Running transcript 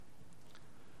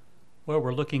Well,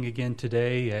 we're looking again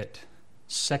today at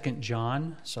 2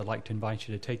 John, so I'd like to invite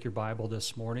you to take your Bible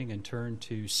this morning and turn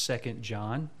to 2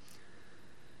 John.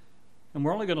 And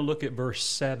we're only going to look at verse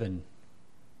 7.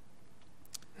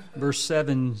 Verse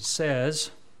 7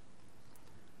 says,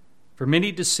 "For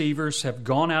many deceivers have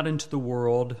gone out into the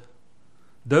world,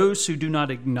 those who do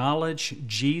not acknowledge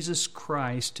Jesus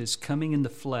Christ as coming in the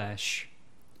flesh.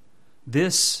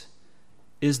 This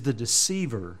is the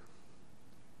deceiver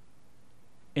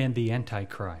and the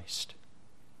Antichrist."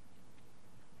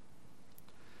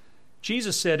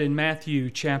 Jesus said in Matthew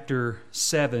chapter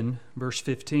 7, verse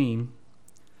 15,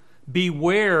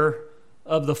 "Beware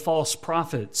of the false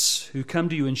prophets who come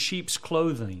to you in sheep's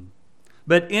clothing,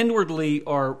 but inwardly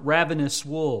are ravenous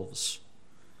wolves.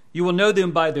 You will know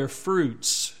them by their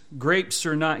fruits. Grapes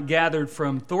are not gathered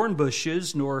from thorn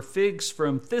bushes, nor figs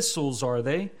from thistles are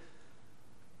they.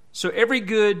 So every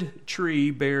good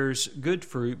tree bears good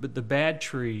fruit, but the bad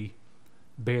tree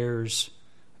bears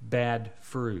bad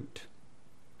fruit."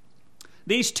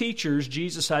 These teachers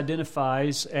Jesus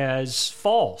identifies as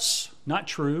false, not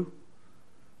true,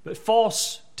 but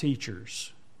false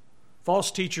teachers.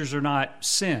 False teachers are not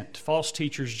sent. False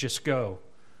teachers just go.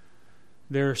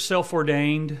 They're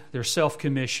self-ordained, they're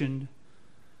self-commissioned.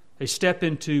 They step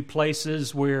into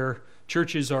places where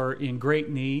churches are in great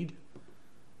need.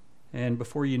 And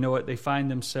before you know it, they find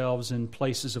themselves in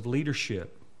places of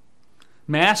leadership,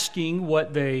 masking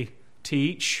what they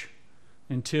teach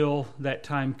until that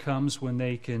time comes when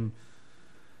they can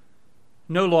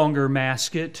no longer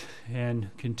mask it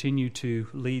and continue to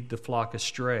lead the flock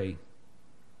astray.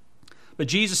 But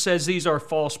Jesus says these are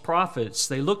false prophets.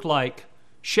 They look like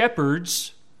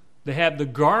shepherds. They have the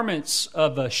garments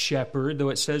of a shepherd, though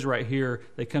it says right here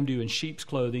they come to you in sheep's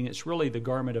clothing. It's really the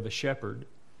garment of a shepherd.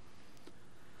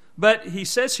 But he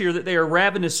says here that they are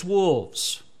ravenous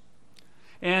wolves,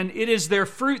 and it is their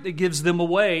fruit that gives them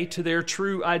away to their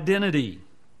true identity.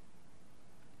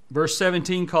 Verse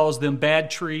 17 calls them bad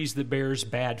trees that bears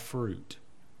bad fruit.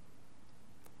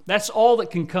 That's all that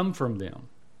can come from them,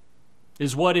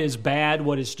 is what is bad,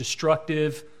 what is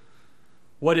destructive,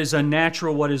 what is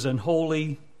unnatural, what is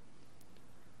unholy,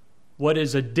 what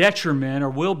is a detriment or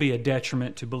will be a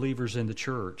detriment to believers in the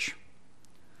church.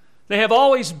 They have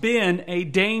always been a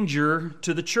danger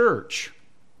to the church.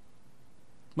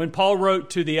 When Paul wrote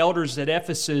to the elders at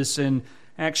Ephesus in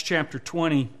Acts chapter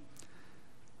 20,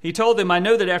 he told them, "I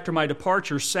know that after my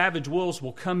departure, savage wolves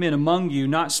will come in among you,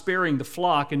 not sparing the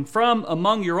flock, and from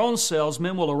among your own selves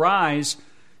men will arise,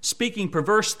 speaking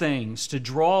perverse things, to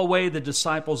draw away the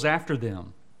disciples after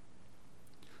them.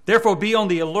 Therefore be on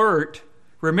the alert,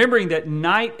 remembering that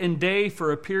night and day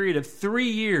for a period of 3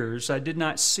 years I did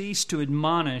not cease to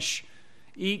admonish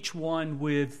each one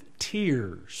with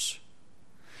tears."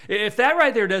 If that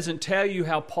right there doesn't tell you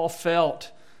how Paul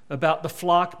felt about the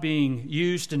flock being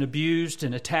used and abused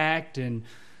and attacked and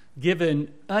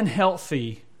given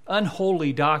unhealthy,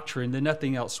 unholy doctrine, then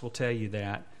nothing else will tell you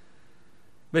that.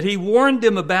 But he warned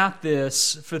them about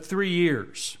this for 3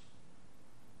 years.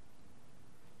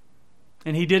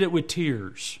 And he did it with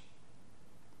tears.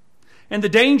 And the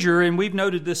danger, and we've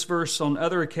noted this verse on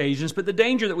other occasions, but the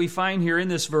danger that we find here in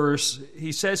this verse,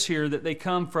 he says here that they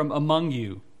come from among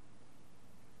you.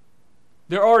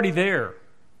 They're already there.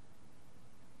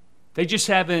 They just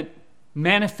haven't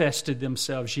manifested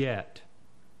themselves yet.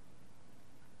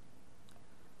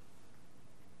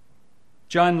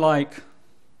 John, like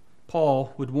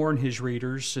Paul, would warn his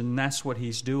readers, and that's what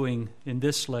he's doing in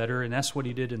this letter, and that's what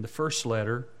he did in the first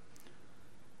letter.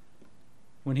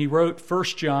 When he wrote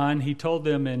 1 John, he told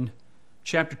them in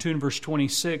chapter 2 and verse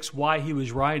 26 why he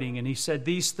was writing. And he said,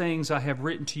 "These things I have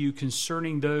written to you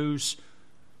concerning those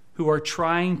who are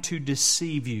trying to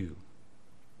deceive you."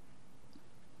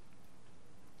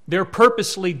 They're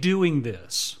purposely doing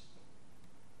this.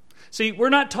 See, we're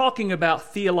not talking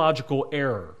about theological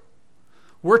error.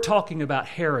 We're talking about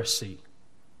heresy.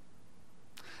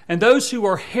 And those who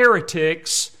are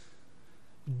heretics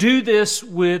do this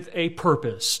with a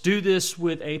purpose. Do this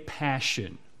with a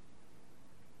passion.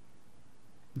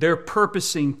 They're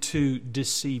purposing to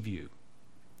deceive you.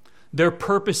 They're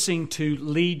purposing to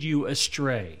lead you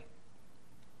astray.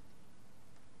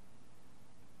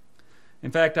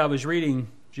 In fact, I was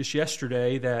reading just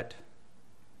yesterday that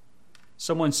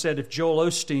someone said if Joel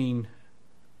Osteen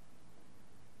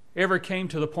ever came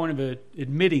to the point of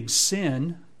admitting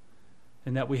sin,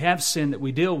 and that we have sin that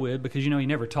we deal with, because, he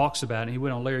never talks about it. He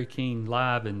went on Larry King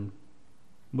Live and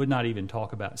would not even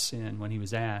talk about sin when he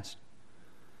was asked.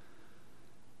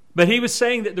 But he was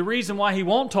saying that the reason why he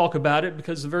won't talk about it,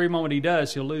 because the very moment he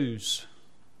does, he'll lose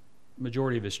the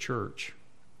majority of his church.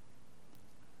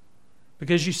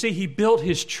 Because you see, he built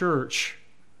his church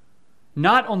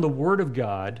not on the Word of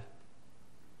God,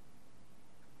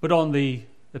 but on the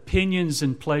opinions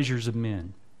and pleasures of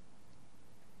men.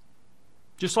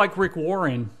 Just like Rick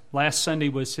Warren, last Sunday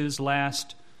was his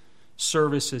last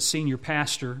service as senior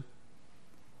pastor.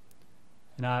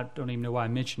 And I don't even know why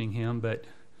I'm mentioning him, but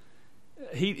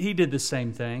he did the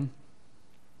same thing.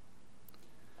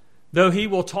 Though he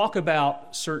will talk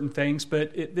about certain things,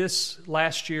 but at this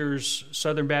last year's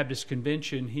Southern Baptist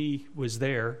Convention, he was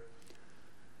there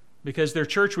because their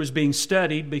church was being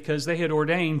studied because they had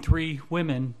ordained 3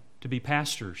 women to be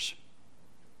pastors.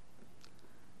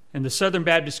 And the Southern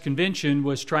Baptist Convention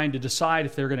was trying to decide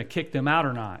if they're going to kick them out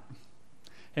or not.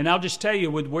 And I'll just tell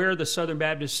you, with where the Southern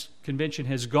Baptist Convention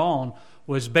has gone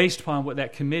was based upon what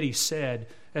that committee said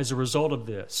as a result of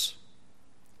this.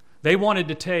 They wanted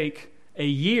to take a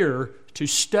year to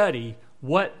study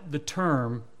what the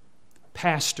term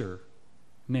pastor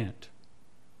meant.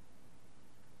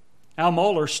 Al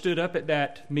Mohler stood up at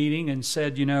that meeting and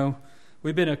said,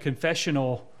 we've been a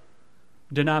confessional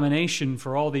denomination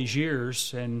for all these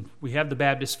years, and we have the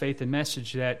Baptist Faith and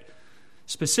Message that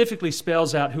specifically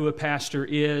spells out who a pastor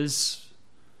is,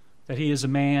 that he is a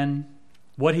man,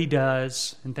 what he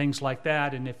does, and things like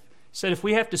that. And if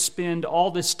we have to spend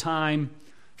all this time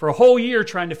for a whole year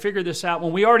trying to figure this out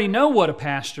when we already know what a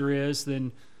pastor is,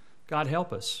 then God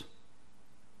help us.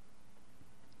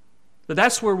 But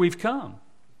that's where we've come.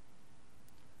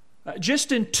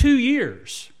 Just in 2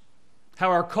 years, how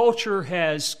our culture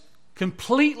has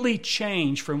completely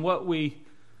changed from what we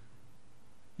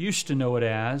used to know it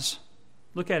as.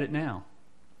 Look at it now.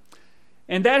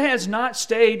 And that has not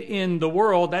stayed in the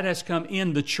world, that has come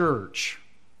in the church.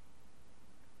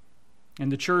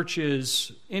 And the church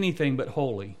is anything but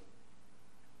holy.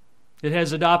 It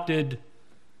has adopted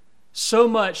so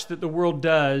much that the world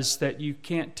does that you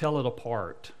can't tell it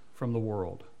apart from the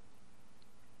world.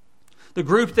 The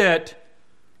group that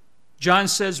John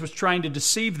says was trying to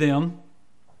deceive them,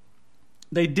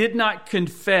 they did not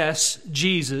confess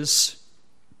Jesus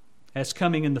as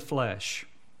coming in the flesh.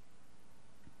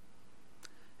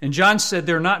 And John said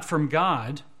they're not from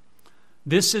God.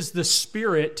 This is the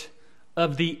spirit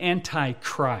of the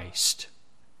Antichrist.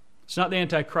 It's not the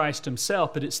Antichrist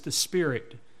himself, but it's the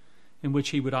spirit in which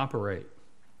he would operate.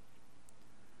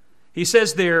 He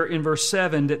says there in verse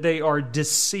 7 that they are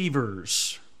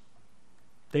deceivers.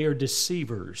 They are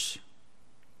deceivers.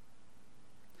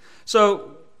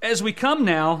 So, as we come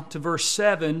now to verse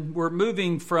 7, we're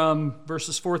moving from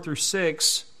verses 4 through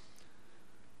 6,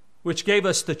 which gave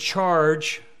us the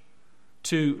charge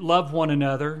to love one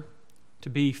another, to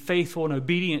be faithful and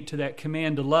obedient to that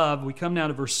command to love. We come now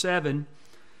to verse 7,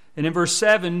 and in verse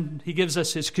 7, he gives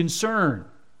us his concern.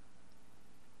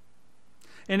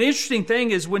 And the interesting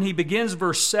thing is when he begins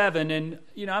verse 7, and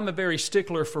I'm a very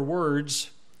stickler for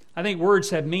words. I think words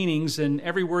have meanings, and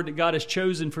every word that God has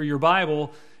chosen for your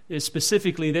Bible is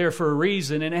specifically there for a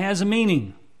reason, and it has a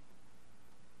meaning.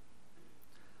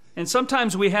 And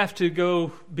sometimes we have to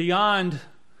go beyond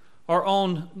our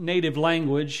own native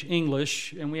language,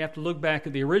 English, and we have to look back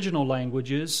at the original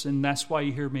languages, and that's why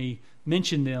you hear me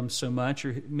mention them so much,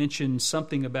 or mention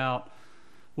something about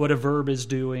what a verb is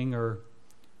doing, or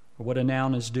what a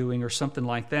noun is doing, or something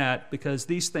like that, because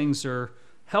these things are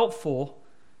helpful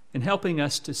in helping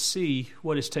us to see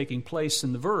what is taking place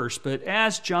in the verse. But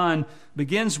as John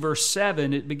begins verse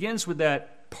 7, it begins with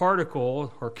that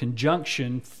particle or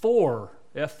conjunction for,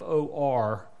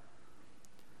 F-O-R.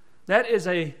 That is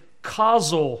a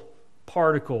causal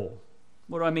particle.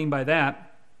 What do I mean by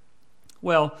that?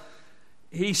 Well,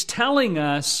 he's telling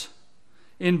us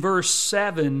in verse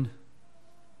 7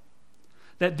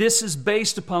 that this is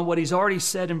based upon what he's already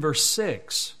said in verse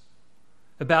 6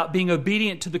 about being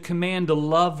obedient to the command to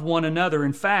love one another.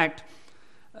 In fact,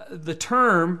 the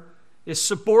term is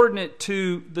subordinate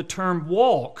to the term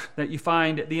walk that you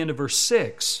find at the end of verse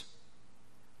 6.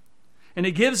 And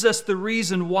it gives us the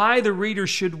reason why the reader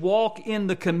should walk in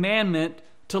the commandment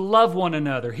to love one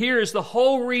another. Here is the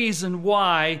whole reason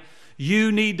why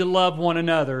you need to love one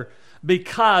another,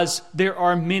 because there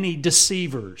are many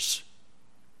deceivers.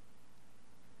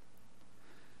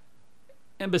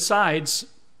 And besides,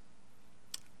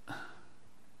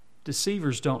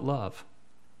 deceivers don't love.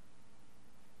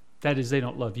 That is, they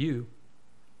don't love you.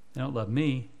 They don't love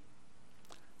me.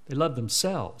 They love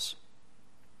themselves.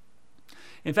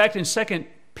 In fact, in 2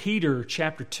 Peter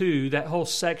chapter 2, that whole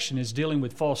section is dealing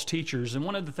with false teachers. And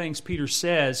one of the things Peter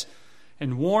says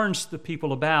and warns the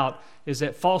people about is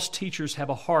that false teachers have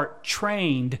a heart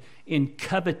trained in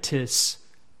covetous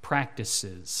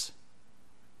practices.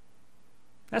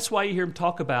 That's why you hear him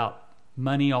talk about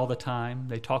money all the time.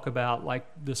 They talk about, like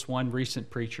this one recent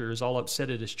preacher is all upset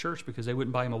at his church because they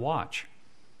wouldn't buy him a watch.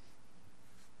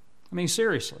 I mean,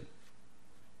 seriously.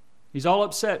 He's all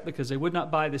upset because they would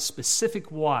not buy this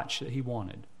specific watch that he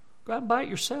wanted. Go out and buy it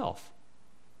yourself.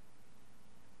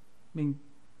 I mean,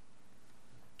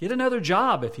 get another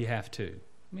job if you have to.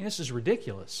 I mean, this is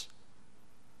ridiculous.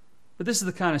 But this is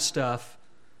the kind of stuff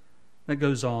that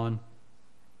goes on.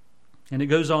 And it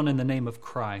goes on in the name of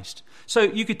Christ. So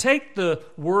you could take the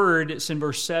word, it's in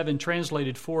verse 7,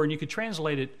 translated for, and you could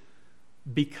translate it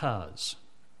because.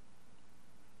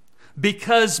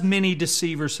 Because many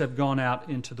deceivers have gone out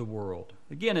into the world.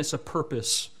 Again, it's a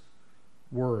purpose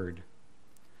word.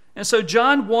 And so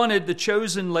John wanted the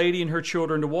chosen lady and her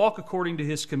children to walk according to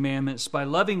his commandments by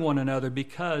loving one another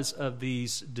because of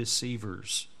these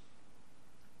deceivers.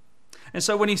 And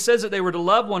so when he says that they were to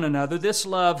love one another, this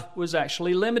love was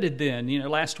actually limited then. You know,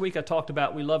 last week I talked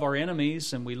about we love our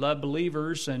enemies and we love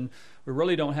believers, and we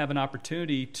really don't have an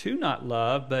opportunity to not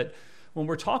love. But when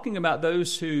we're talking about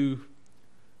those who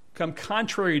come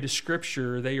contrary to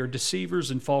Scripture, they are deceivers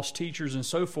and false teachers and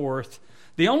so forth,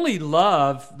 the only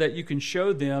love that you can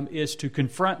show them is to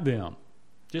confront them.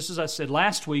 Just as I said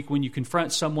last week, when you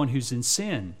confront someone who's in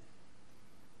sin,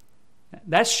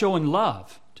 that's showing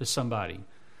love to somebody.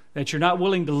 That you're not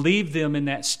willing to leave them in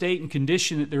that state and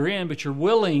condition that they're in, but you're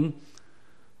willing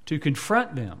to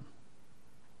confront them.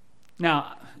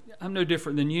 Now, I'm no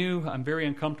different than you. I'm very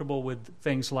uncomfortable with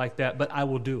things like that, but I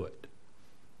will do it.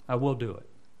 I will do it.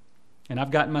 And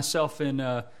I've gotten myself in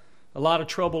a lot of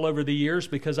trouble over the years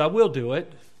because I will do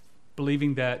it,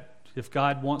 believing that if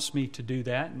God wants me to do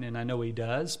that, and I know He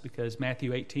does, because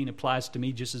Matthew 18 applies to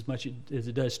me just as much as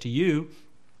it does to you.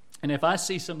 And if I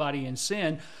see somebody in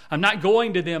sin, I'm not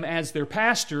going to them as their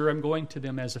pastor, I'm going to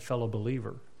them as a fellow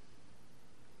believer.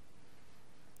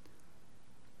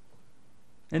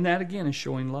 And that, again, is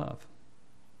showing love.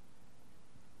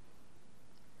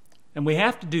 And we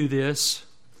have to do this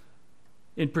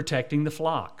in protecting the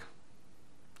flock.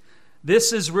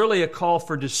 This is really a call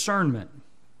for discernment.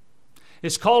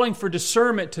 It's calling for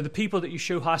discernment to the people that you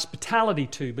show hospitality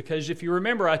to, because if you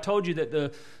remember, I told you that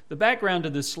the background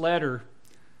of this letter,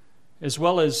 as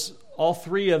well as all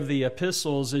three of the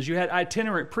epistles, is you had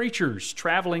itinerant preachers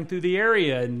traveling through the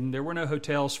area, and there were no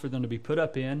hotels for them to be put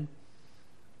up in.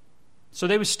 So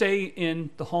they would stay in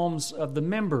the homes of the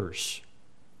members.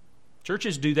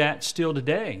 Churches do that still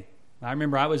today. I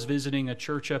remember I was visiting a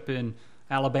church up in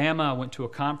Alabama. I went to a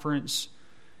conference,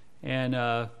 and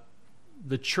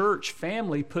the church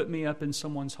family put me up in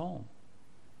someone's home.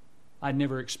 I'd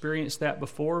never experienced that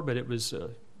before, but it was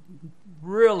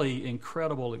really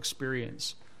incredible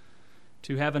experience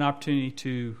to have an opportunity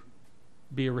to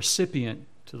be a recipient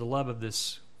to the love of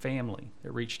this family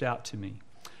that reached out to me.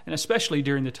 And especially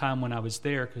during the time when I was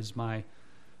there, because my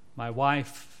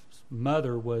wife's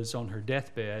mother was on her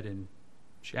deathbed, and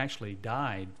she actually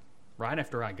died right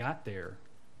after I got there.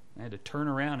 I had to turn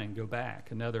around and go back,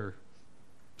 another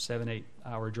 7-8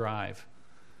 hour drive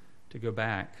to go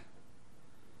back.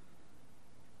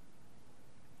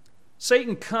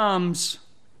 Satan comes,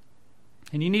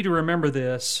 and you need to remember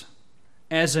this,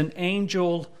 as an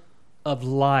angel of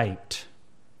light.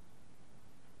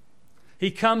 He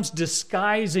comes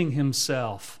disguising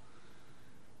himself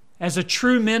as a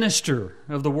true minister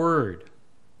of the Word.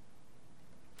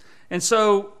 And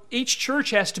so each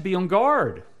church has to be on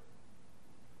guard.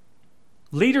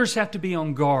 Leaders have to be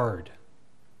on guard.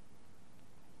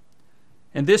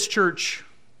 And this church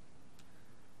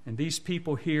and these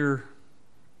people here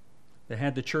that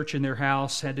had the church in their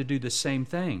house had to do the same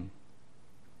thing.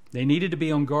 They needed to be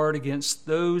on guard against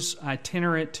those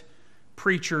itinerant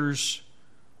preachers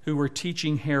who were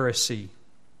teaching heresy.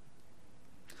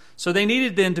 So they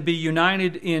needed then to be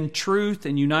united in truth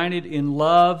and united in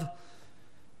love,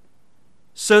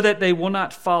 so that they will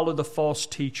not follow the false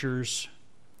teachers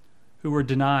who are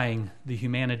denying the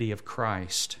humanity of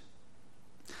Christ.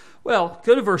 Well,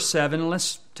 go to verse 7 and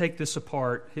let's take this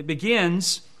apart. It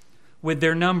begins with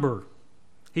their number.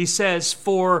 He says,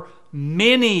 for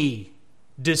many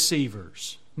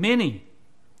deceivers. Many.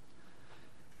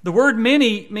 The word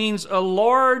many means a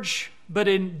large but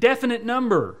indefinite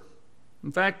number.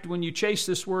 In fact, when you chase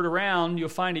this word around, you'll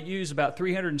find it used about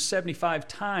 375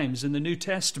 times in the New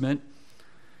Testament.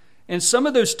 And some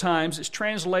of those times it's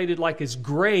translated like as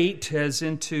great, as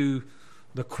into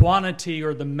the quantity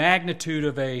or the magnitude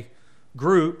of a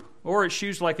group, or it's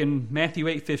used like in Matthew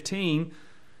 8:15,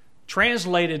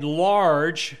 translated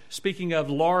large, speaking of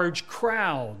large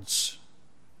crowds.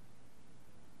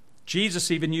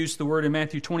 Jesus even used the word in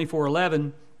Matthew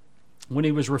 24:11 when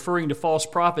he was referring to false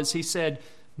prophets. He said,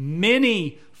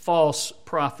 many false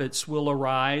prophets will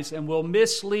arise and will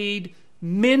mislead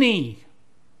many.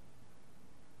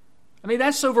 I mean,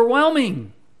 that's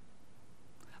overwhelming.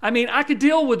 I mean, I could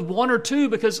deal with one or two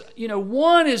because,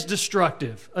 one is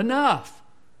destructive enough.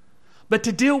 But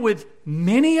to deal with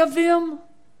many of them?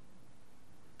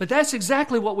 But that's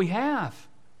exactly what we have.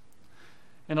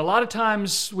 And a lot of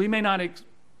times we may not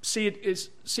see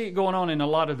it going on in a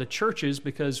lot of the churches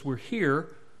because we're here,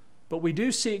 but we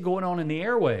do see it going on in the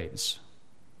airwaves.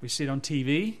 We see it on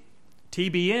TV.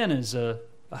 TBN is a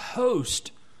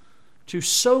host to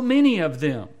so many of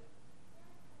them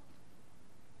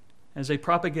as they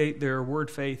propagate their word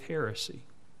faith heresy.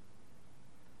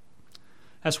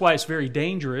 That's why it's very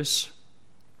dangerous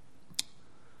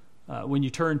when you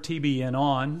turn TBN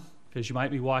on, because you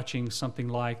might be watching something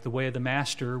like The Way of the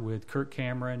Master with Kirk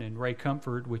Cameron and Ray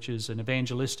Comfort, which is an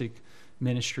evangelistic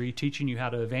ministry teaching you how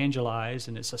to evangelize,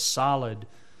 and it's a solid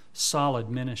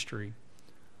ministry.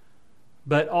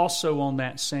 But also on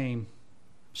that same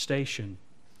station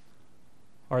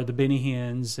are the Benny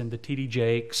Hinn's and the T.D.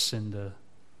 Jakes and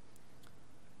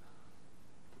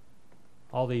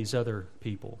all these other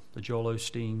people, the Joel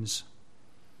Osteens,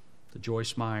 the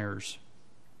Joyce Meyers,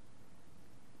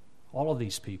 all of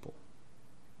these people.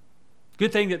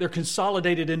 Good thing that they're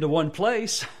consolidated into one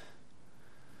place,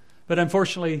 but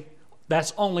unfortunately,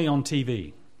 that's only on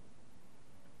TV.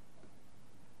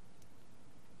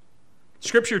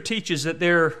 Scripture teaches that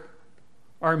there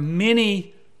are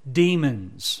many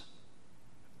demons.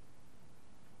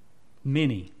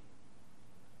 Many.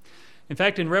 In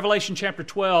fact, in Revelation chapter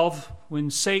 12, when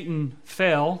Satan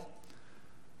fell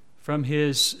from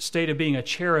his state of being a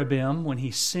cherubim, when he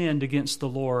sinned against the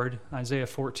Lord, Isaiah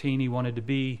 14, he wanted to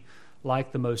be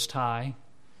like the Most High.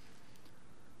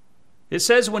 It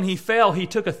says when he fell, he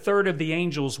took a third of the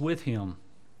angels with him.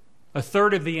 A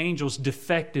third of the angels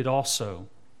defected also.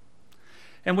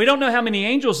 And we don't know how many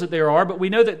angels that there are, but we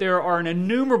know that there are an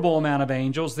innumerable amount of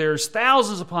angels. There's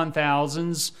thousands upon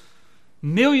thousands,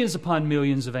 millions upon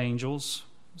millions of angels.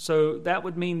 So that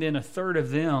would mean then a third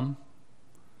of them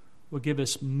would give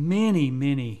us many,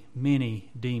 many, many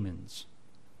demons.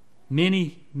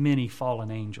 Many, many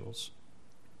fallen angels.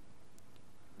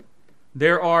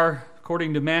 There are,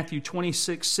 according to Matthew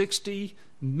 26:60,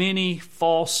 many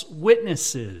false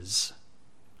witnesses.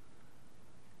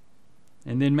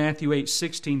 And then Matthew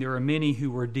 8:16, there are many who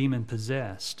were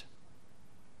demon-possessed.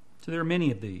 So there are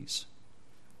many of these.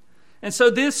 And so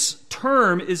this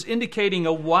term is indicating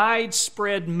a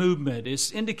widespread movement.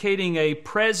 It's indicating a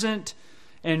present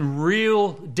and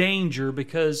real danger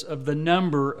because of the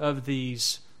number of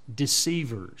these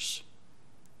deceivers.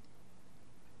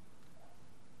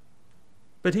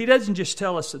 But he doesn't just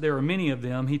tell us that there are many of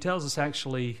them. He tells us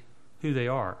actually who they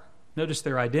are. Notice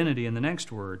their identity in the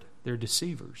next word. They're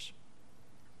deceivers.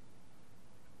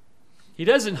 He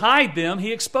doesn't hide them.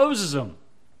 He exposes them.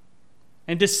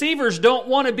 And deceivers don't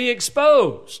want to be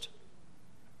exposed.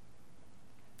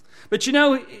 But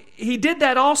he did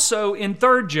that also in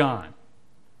 3 John.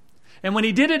 And when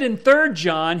he did it in 3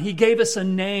 John, he gave us a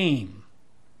name.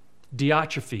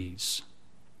 Diotrephes.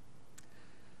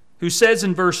 Who says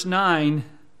in verse 9,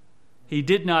 he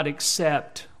did not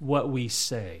accept what we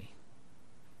say.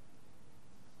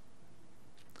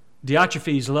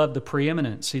 Diotrephes loved the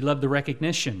preeminence. He loved the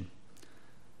recognition.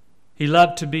 He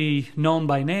loved to be known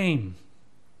by name.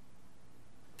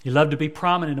 He loved to be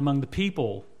prominent among the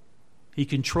people. He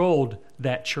controlled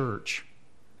that church.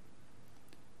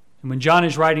 And when John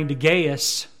is writing to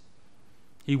Gaius,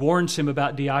 he warns him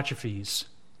about Diotrephes.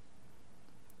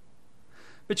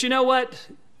 But you know what?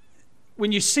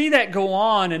 When you see that go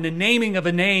on and the naming of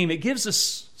a name, it gives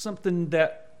us something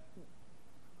that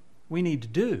we need to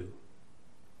do. You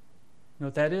know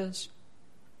what that is?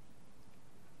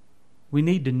 We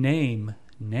need to name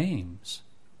names.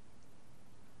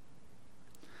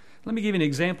 Let me give you an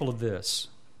example of this.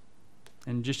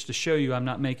 And just to show you I'm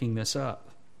not making this up.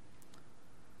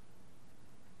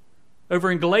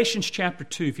 Over in Galatians chapter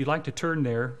 2, if you'd like to turn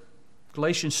there,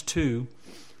 Galatians 2,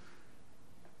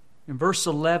 in verse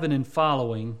 11 and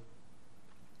following,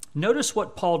 notice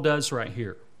what Paul does right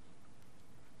here.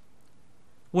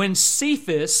 When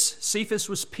Cephas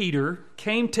was Peter,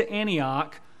 came to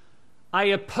Antioch, I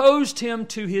opposed him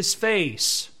to his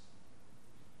face,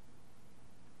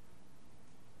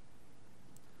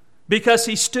 because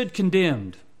he stood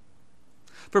condemned.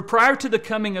 For prior to the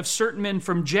coming of certain men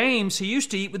from James, he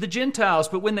used to eat with the Gentiles.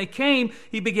 But when they came,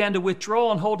 he began to withdraw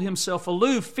and hold himself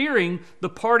aloof, fearing the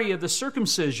party of the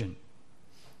circumcision.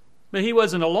 But he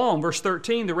wasn't alone. Verse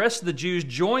 13, the rest of the Jews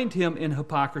joined him in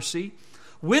hypocrisy,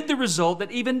 with the result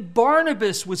that even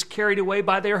Barnabas was carried away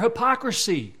by their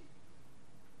hypocrisy.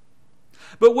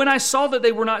 But when I saw that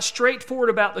they were not straightforward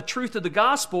about the truth of the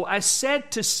gospel, I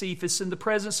said to Cephas in the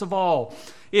presence of all,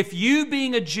 if you,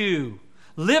 being a Jew,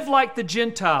 live like the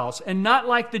Gentiles and not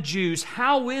like the Jews,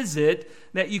 how is it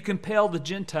that you compel the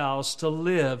Gentiles to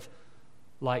live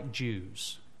like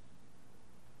Jews?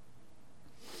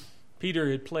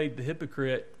 Peter had played the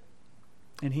hypocrite,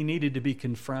 and he needed to be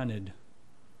confronted.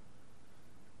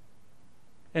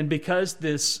 And because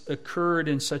this occurred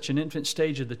in such an infant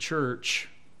stage of the church,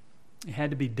 it had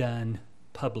to be done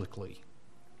publicly.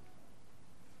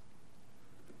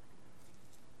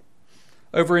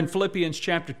 Over in Philippians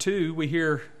chapter 2, we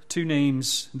hear two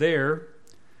names there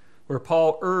where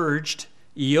Paul urged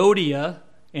Euodia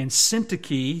and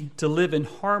Syntyche to live in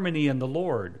harmony in the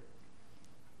Lord.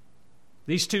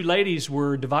 These two ladies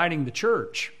were dividing the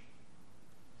church.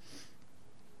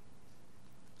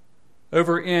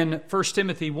 Over in 1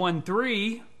 Timothy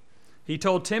 1:3, he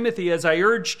told Timothy, as I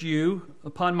urged you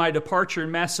upon my departure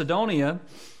in Macedonia,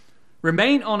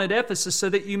 remain on at Ephesus so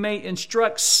that you may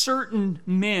instruct certain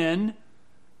men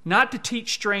not to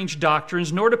teach strange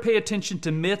doctrines, nor to pay attention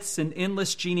to myths and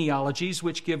endless genealogies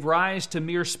which give rise to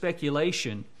mere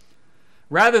speculation,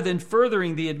 rather than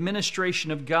furthering the administration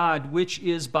of God, which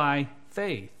is by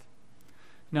faith.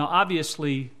 Now,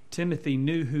 obviously, Timothy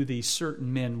knew who these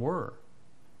certain men were.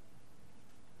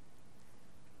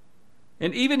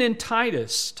 And even in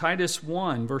Titus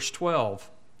 1, verse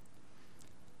 12,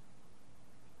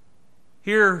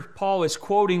 here Paul is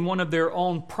quoting one of their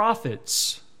own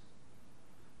prophets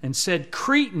and said,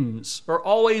 Cretans are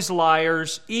always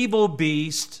liars, evil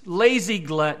beasts, lazy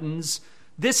gluttons.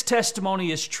 This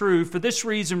testimony is true. For this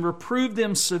reason, reprove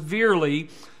them severely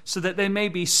so that they may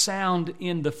be sound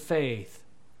in the faith.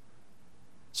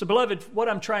 So, beloved, what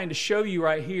I'm trying to show you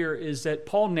right here is that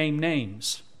Paul named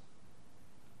names.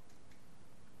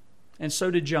 And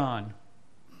so did John.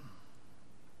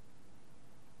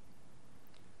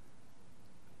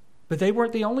 But they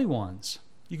weren't the only ones.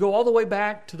 You go all the way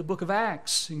back to the book of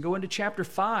Acts and go into chapter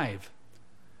 5.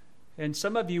 And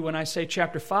some of you, when I say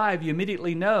chapter 5, you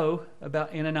immediately know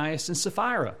about Ananias and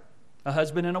Sapphira, a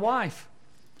husband and a wife.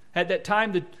 At that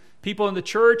time, the people in the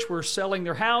church were selling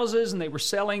their houses, and they were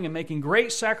selling and making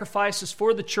great sacrifices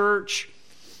for the church.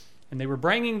 And they were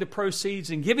bringing the proceeds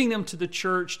and giving them to the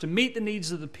church to meet the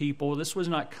needs of the people. This was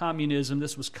not communism,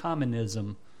 this was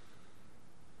communism.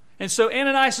 And so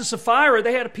Ananias and Sapphira,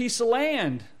 they had a piece of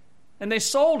land, and they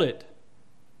sold it.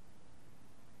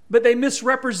 But they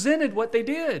misrepresented what they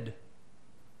did.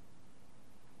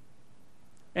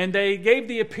 And they gave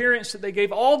the appearance that they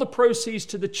gave all the proceeds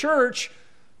to the church,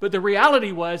 but the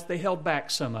reality was they held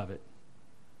back some of it.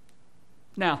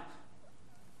 Now,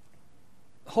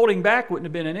 holding back wouldn't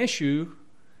have been an issue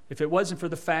if it wasn't for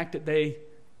the fact that they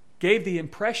gave the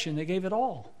impression they gave it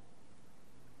all.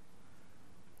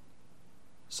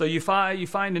 So you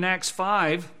find in Acts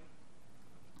 5,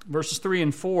 verses 3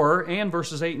 and 4, and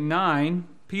verses 8 and 9,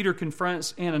 Peter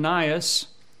confronts Ananias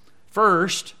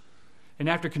first, and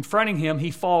after confronting him,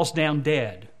 he falls down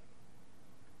dead.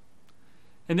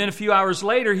 And then a few hours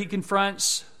later, he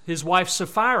confronts his wife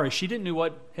Sapphira. She didn't know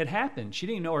what had happened. She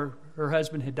didn't know her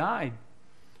husband had died.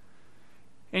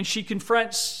 And she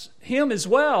confronts him as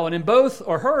well,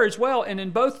 or her as well. And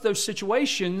in both those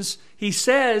situations, he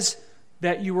says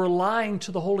that you were lying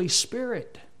to the Holy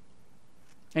Spirit.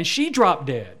 And she dropped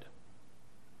dead.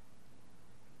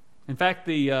 In fact,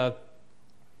 the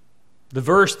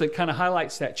verse that kind of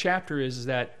highlights that chapter is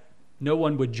that no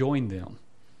one would join them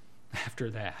after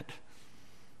that.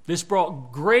 This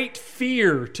brought great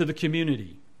fear to the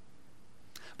community.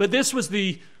 But this was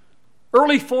the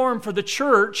early form for the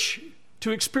church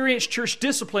to experience church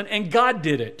discipline, and God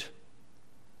did it.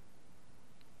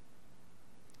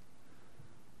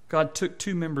 God took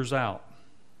 2 members out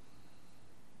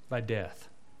by death.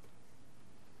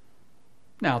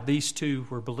 Now, these 2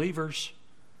 were believers.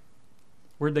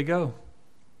 Where'd they go?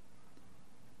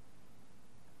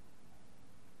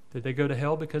 Did they go to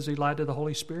hell because they lied to the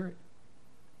Holy Spirit?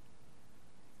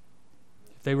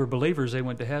 If they were believers, they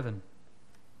went to heaven.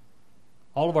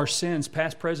 All of our sins,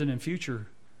 past, present, and future,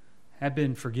 have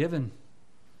been forgiven.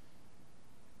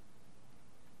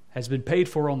 Has been paid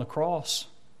for on the cross.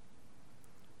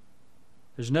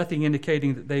 There's nothing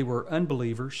indicating that they were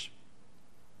unbelievers.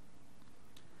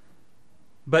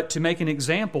 But to make an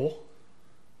example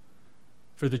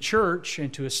for the church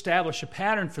and to establish a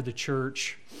pattern for the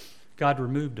church, God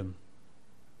removed them.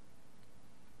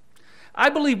 I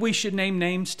believe we should name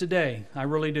names today. I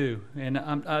really do. And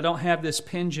I don't have this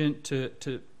penchant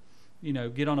to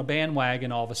get on a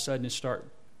bandwagon all of a sudden and start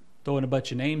throwing a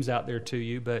bunch of names out there to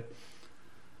you. But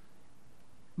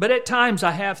at times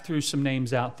I have threw some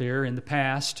names out there in the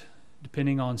past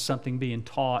depending on something being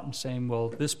taught and saying, well,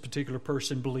 this particular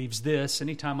person believes this.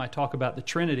 Anytime I talk about the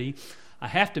Trinity, I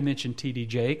have to mention T.D.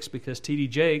 Jakes, because T.D.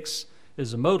 Jakes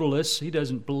is a modalist. He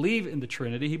doesn't believe in the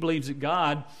Trinity. He believes that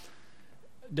God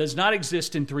does not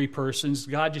exist in three persons.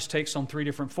 God just takes on three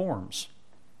different forms.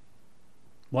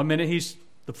 One minute he's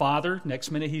the Father,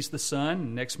 next minute he's the Son,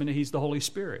 and next minute he's the Holy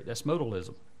Spirit. That's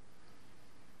modalism.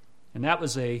 And that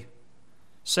was a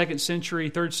 2nd century,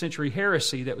 3rd century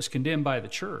heresy that was condemned by the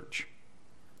church.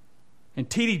 And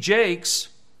T.D. Jakes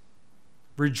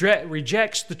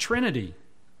rejects the Trinity.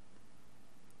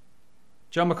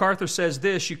 John MacArthur says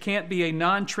this: you can't be a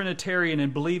non-Trinitarian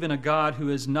and believe in a God who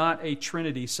is not a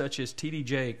Trinity, such as T.D.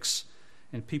 Jakes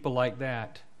and people like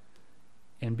that,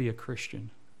 and be a Christian.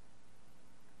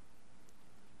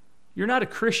 You're not a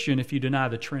Christian if you deny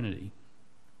the Trinity.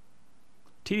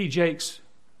 T.D. Jakes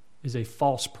is a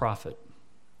false prophet.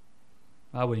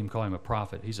 I wouldn't even call him a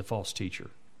prophet. He's a false teacher.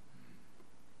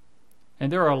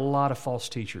 And there are a lot of false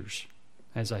teachers,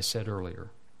 as I said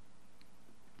earlier.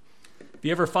 If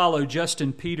you ever follow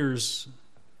Justin Peters'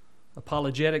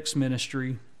 apologetics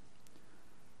ministry,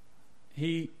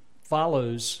 he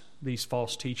follows these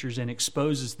false teachers and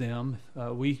exposes them.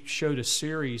 We showed a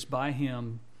series by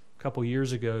him a couple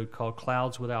years ago called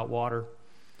Clouds Without Water.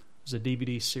 It was a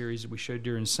DVD series that we showed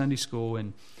during Sunday school,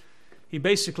 and he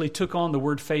basically took on the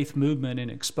Word Faith movement in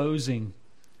exposing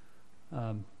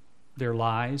their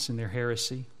lies and their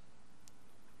heresy.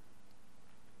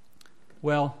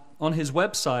 Well, on his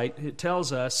website, it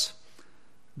tells us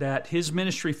that his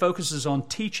ministry focuses on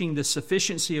teaching the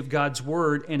sufficiency of God's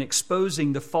Word and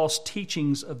exposing the false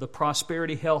teachings of the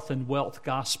prosperity, health, and wealth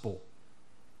gospel.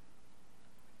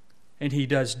 And he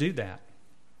does do that.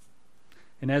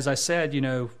 And as I said,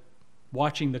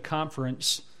 watching the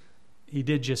conference, he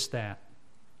did just that.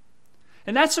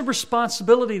 And that's a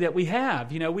responsibility that we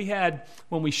have.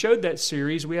 When we showed that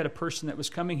series, we had a person that was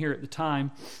coming here at the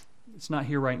time. It's not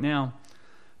here right now.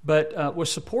 But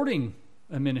was supporting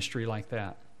a ministry like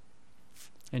that.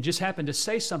 And just happened to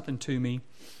say something to me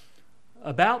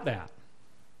about that.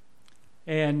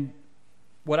 And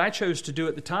what I chose to do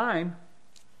at the time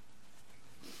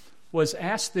was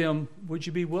ask them, would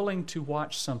you be willing to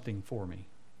watch something for me?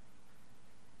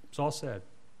 It's all said.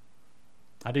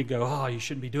 I didn't go, you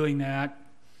shouldn't be doing that.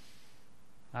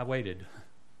 I waited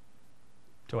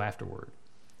till afterward.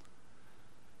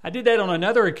 I did that on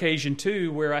another occasion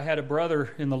too, where I had a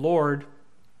brother in the Lord. At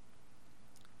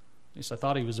least I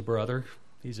thought he was a brother.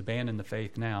 He's abandoned the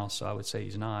faith now, so I would say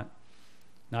he's not.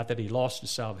 Not that he lost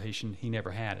his salvation, he never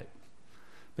had it.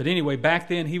 But anyway, back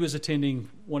then he was attending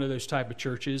one of those type of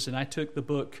churches, and I took the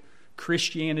book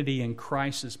Christianity in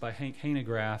Crisis by Hank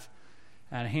Hanegraaff,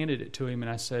 and I handed it to him, and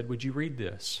I said, would you read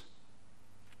this?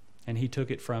 And he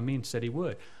took it from me and said he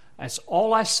would. That's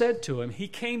all I said to him. He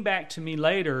came back to me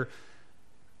later,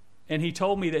 and he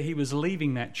told me that he was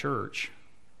leaving that church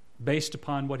based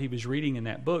upon what he was reading in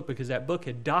that book, because that book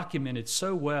had documented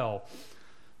so well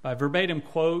by verbatim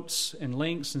quotes and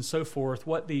links and so forth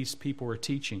what these people were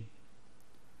teaching,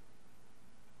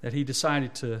 that he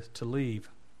decided to leave.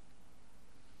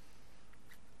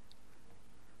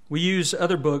 We use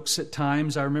other books at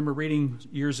times. I remember reading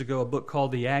years ago a book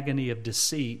called The Agony of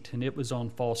Deceit, and it was on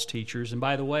false teachers. And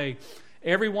by the way,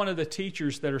 every one of the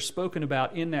teachers that are spoken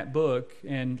about in that book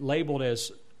and labeled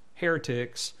as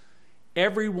heretics,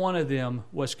 every one of them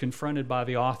was confronted by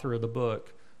the author of the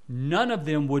book. None of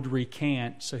them would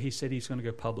recant, so he said he's going to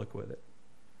go public with it.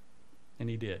 And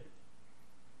he did.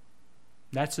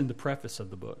 That's in the preface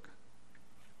of the book.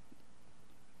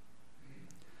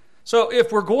 So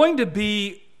if we're going to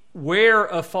be aware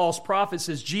of false prophets,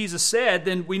 as Jesus said,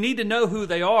 then we need to know who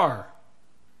they are.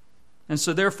 And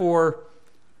so therefore,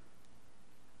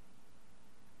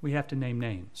 we have to name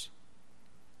names.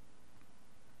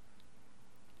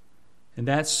 And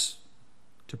that's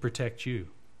to protect you.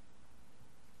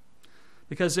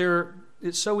 Because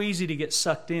it's so easy to get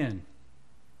sucked in.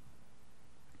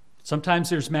 Sometimes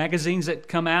there's magazines that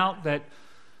come out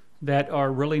that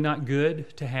are really not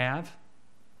good to have,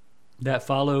 that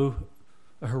follow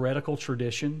a heretical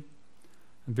tradition.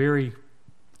 I'm very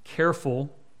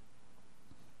careful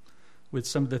with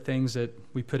some of the things that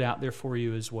we put out there for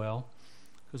you as well,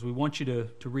 because we want you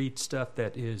to read stuff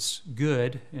that is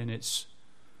good and it's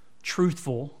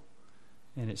truthful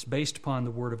and it's based upon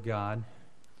the Word of God.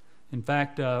 In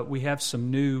fact, we have some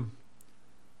new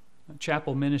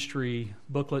chapel ministry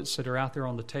booklets that are out there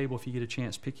on the table. If you get a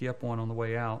chance, pick you up one on the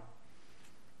way out.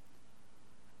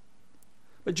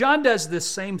 But John does this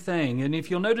same thing. And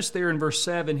if you'll notice there in verse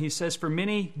 7, he says, for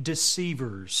many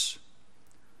deceivers.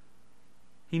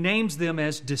 he names them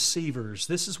as deceivers.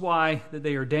 This is why that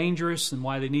they are dangerous and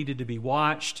why they needed to be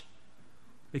watched,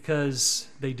 because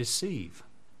they deceive.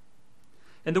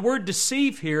 And the word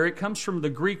deceive here, it comes from the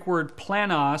Greek word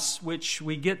planos, which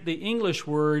we get the English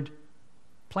word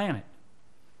planet.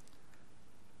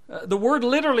 The word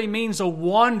literally means a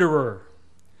wanderer.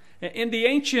 In the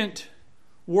ancient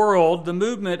world, the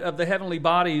movement of the heavenly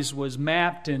bodies was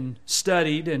mapped and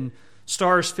studied, and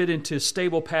stars fit into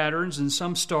stable patterns, and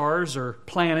some stars or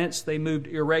planets, they moved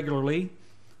irregularly.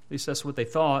 At least that's what they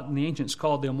thought, and the ancients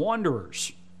called them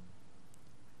wanderers.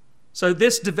 So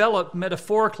this developed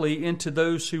metaphorically into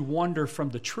those who wander from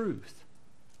the truth.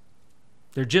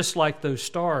 They're just like those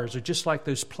stars, or just like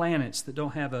those planets that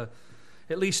don't have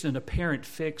at least an apparent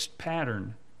fixed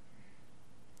pattern.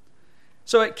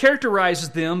 So it characterizes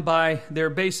them by their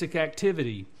basic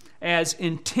activity as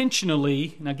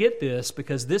intentionally, now get this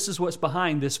because this is what's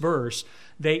behind this verse,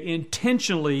 they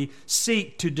intentionally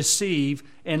seek to deceive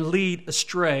and lead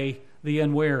astray the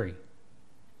unwary.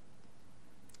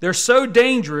 They're so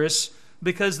dangerous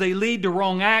because they lead to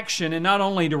wrong action and not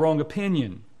only to wrong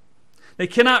opinion. They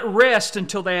cannot rest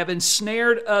until they have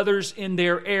ensnared others in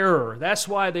their error. That's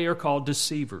why they are called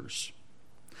deceivers.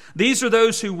 These are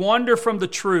those who wander from the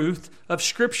truth of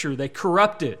Scripture. They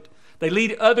corrupt it. They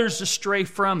lead others astray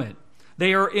from it.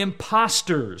 They are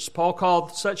imposters. Paul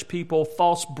called such people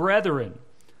false brethren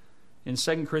in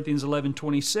 2 Corinthians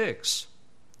 11:26.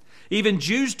 Even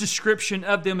Jews' description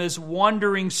of them as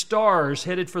wandering stars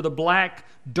headed for the black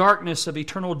darkness of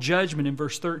eternal judgment in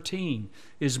verse 13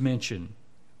 is mentioned.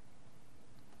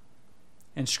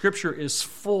 And Scripture is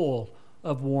full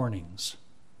of warnings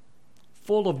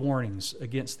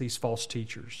against these false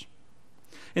teachers.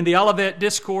 In the Olivet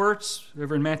Discourse,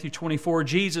 over in Matthew 24,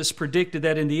 Jesus predicted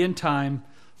that in the end time,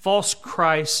 false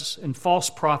Christs and false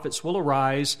prophets will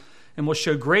arise and will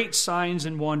show great signs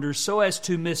and wonders so as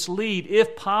to mislead,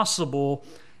 if possible,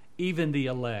 even the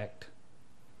elect.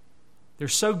 They're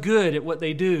so good at what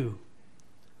they do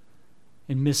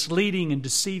in misleading and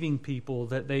deceiving people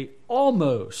that they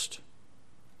almost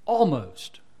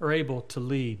are able to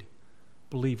lead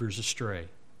believers astray.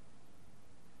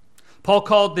 Paul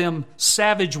called them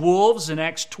savage wolves in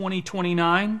Acts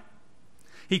 20:29.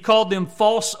 He called them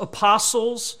false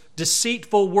apostles,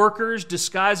 deceitful workers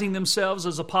disguising themselves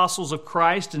as apostles of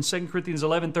Christ in 2 Corinthians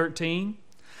 11:13.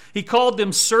 He called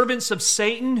them servants of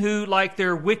Satan who, like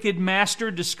their wicked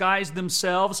master, disguise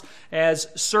themselves as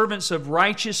servants of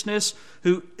righteousness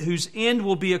whose end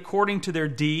will be according to their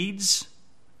deeds.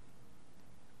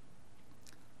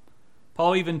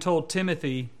 Paul even told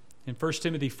Timothy in 1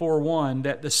 Timothy 4:1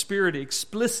 that the Spirit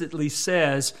explicitly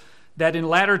says that in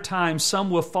latter times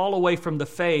some will fall away from the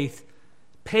faith,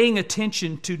 paying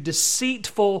attention to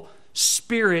deceitful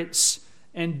spirits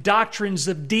and doctrines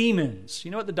of demons.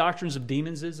 You know what the doctrines of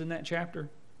demons is in that chapter?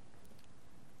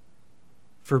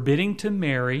 Forbidding to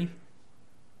marry,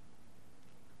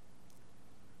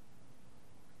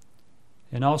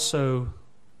 and also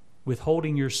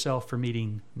withholding yourself from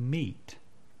eating meat.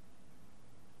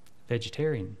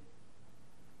 Vegetarian.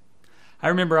 I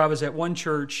remember I was at one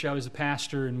church, I was a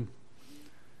pastor, and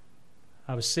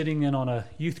I was sitting in on a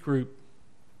youth group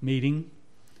meeting,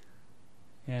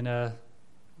 and the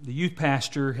youth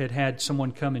pastor had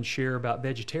someone come and share about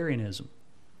vegetarianism.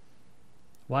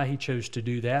 Why he chose to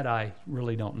do that, I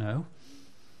really don't know.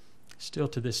 Still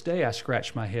to this day, I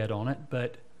scratch my head on it,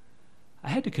 but I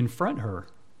had to confront her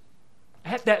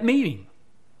at that meeting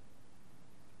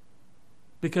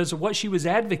because of what she was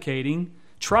advocating,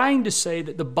 trying to say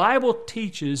that the Bible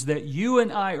teaches that you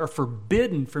and I are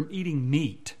forbidden from eating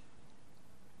meat,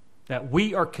 that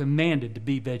we are commanded to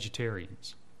be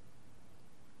vegetarians.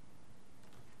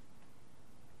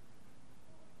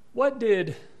 What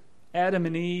did Adam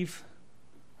and Eve,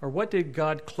 or what did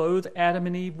God clothe Adam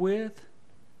and Eve with?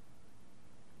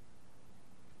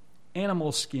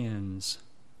 Animal skins.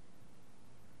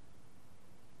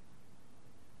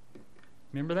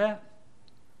 Remember that?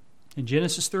 In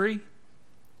Genesis 3?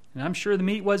 And I'm sure the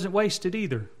meat wasn't wasted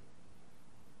either.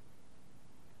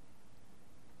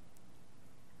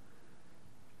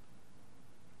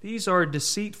 These are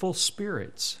deceitful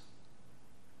spirits.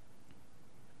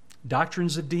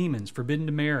 Doctrines of demons, forbidden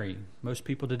to marry. Most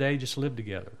people today just live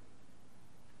together.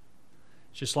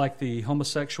 It's just like the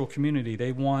homosexual community.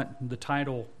 They want the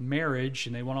title marriage,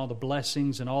 and they want all the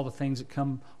blessings and all the things that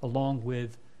come along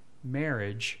with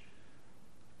marriage.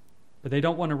 But they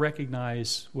don't want to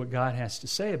recognize what God has to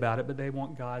say about it, but they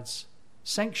want God's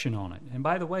sanction on it. And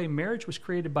by the way, marriage was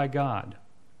created by God,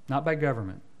 not by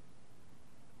government.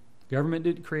 Government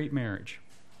didn't create marriage.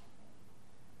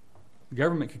 The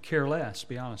government could care less, to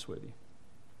be honest with you.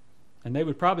 And they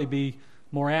would probably be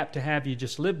more apt to have you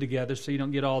just live together so you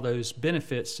don't get all those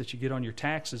benefits that you get on your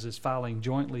taxes as filing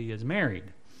jointly as married.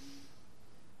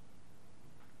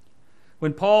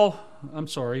 When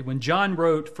John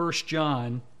wrote 1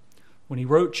 John, when he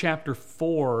wrote chapter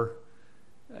 4,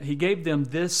 he gave them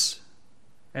this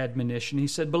admonition. He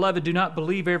said, "Beloved, do not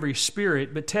believe every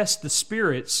spirit, but test the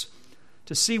spirits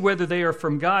to see whether they are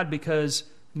from God, because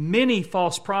many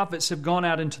false prophets have gone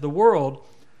out into the world,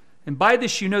 and by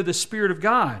this you know the Spirit of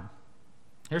God."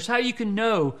 Here's how you can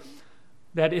know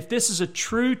that if this is a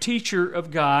true teacher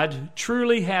of God,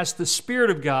 truly has the Spirit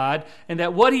of God, and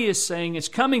that what he is saying is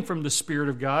coming from the Spirit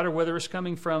of God, or whether it's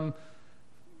coming from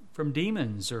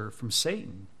demons or from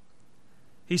Satan.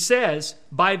 He says,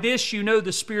 "By this you know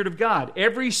the Spirit of God."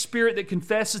 Every spirit that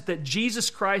confesses that Jesus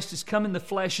Christ has come in the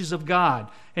flesh is of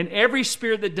God. And every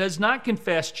spirit that does not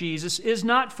confess Jesus is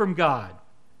not from God.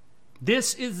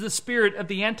 This is the spirit of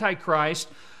the Antichrist,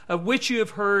 of which you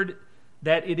have heard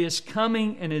that it is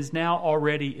coming and is now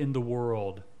already in the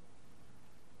world.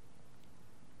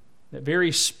 That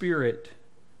very spirit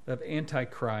of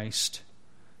Antichrist,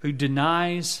 who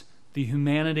denies the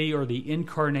humanity or the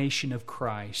incarnation of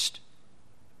Christ,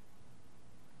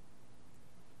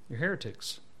 they're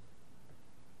heretics.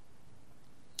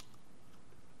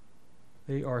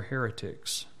 They are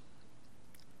heretics.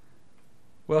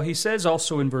 Well, he says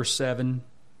also in verse 7,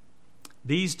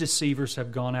 "These deceivers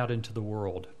have gone out into the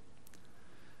world."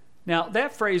 Now,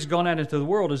 that phrase, "gone out into the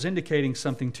world," is indicating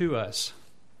something to us.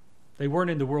 They weren't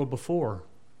in the world before.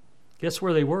 Guess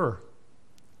where they were?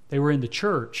 They were in the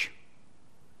church.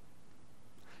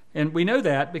 And we know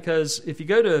that because if you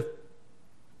go to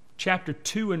chapter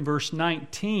 2 and verse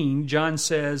 19, John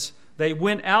says, "They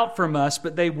went out from us,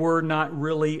 but they were not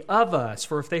really of us.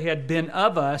 For if they had been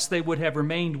of us, they would have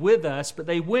remained with us. But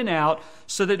they went out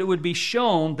so that it would be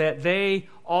shown that they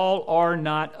all are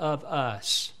not of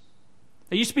us."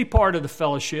 They used to be part of the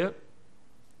fellowship,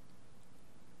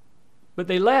 but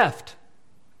they left.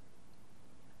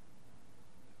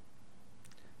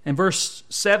 And verse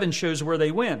 7 shows where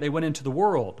they went. They went into the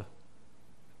world.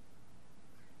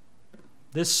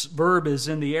 This verb is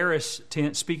in the aorist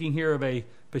tense, speaking here of a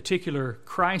particular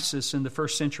crisis in the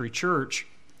first century church,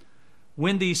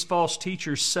 when these false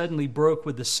teachers suddenly broke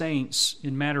with the saints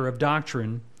in matter of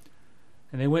doctrine,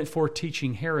 and they went forth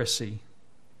teaching heresy.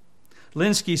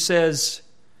 Linsky says,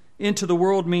 "Into the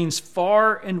world" means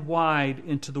far and wide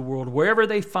into the world, wherever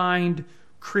they find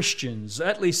Christians.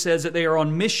 Utley says that they are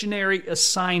on missionary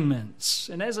assignments.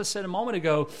 And as I said a moment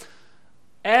ago,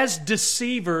 as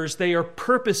deceivers, they are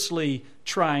purposely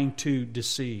trying to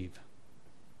deceive.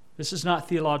 This is not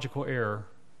theological error.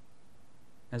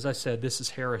 As I said, this is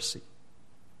heresy.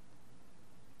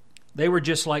 They were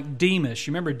just like Demas.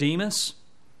 You remember Demas?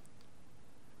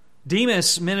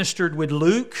 Demas ministered with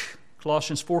Luke,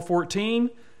 Colossians 4:14.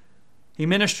 He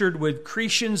ministered with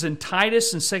Crescens and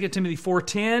Titus in 2 Timothy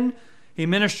 4:10. He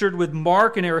ministered with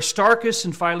Mark and Aristarchus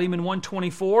in Philemon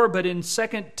 1:24. But in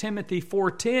 2 Timothy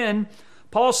 4:10,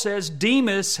 Paul says,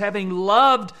 "Demas, having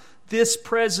loved this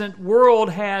present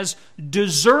world, has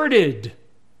deserted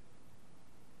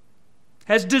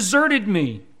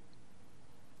me."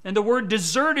 And the word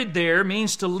deserted there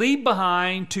means to leave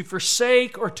behind, to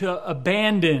forsake, or to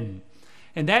abandon.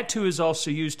 And that too is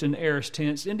also used in the aorist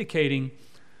tense, indicating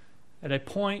at a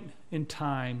point in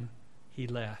time he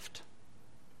left.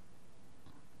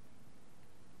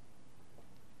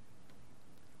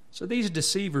 So these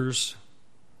deceivers,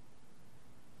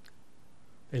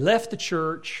 they left the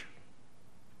church,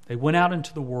 they went out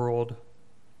into the world.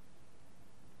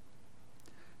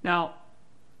 Now,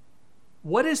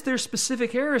 what is their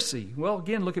specific heresy? Well,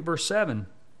 again, look at verse 7.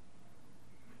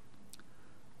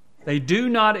 They do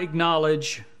not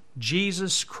acknowledge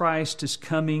Jesus Christ is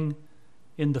coming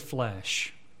in the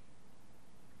flesh.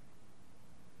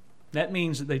 That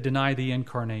means that they deny the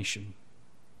incarnation.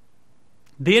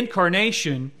 The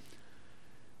incarnation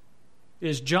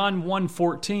is John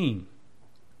 1:14.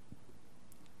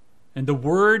 "And the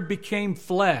Word became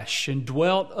flesh and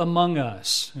dwelt among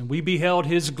us, and we beheld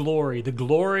His glory, the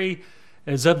glory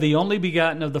as of the only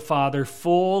begotten of the Father,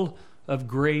 full of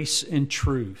grace and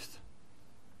truth."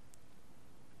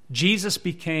 Jesus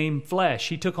became flesh.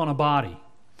 He took on a body.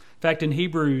 In fact, in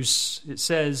Hebrews, it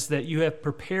says that you have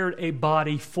prepared a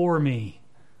body for me.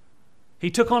 He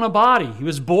took on a body. He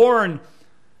was born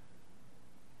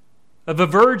of a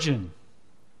virgin.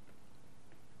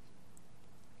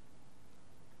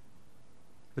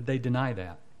 But they deny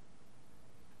that.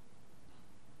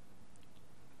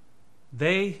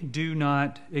 They do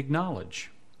not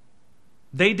acknowledge.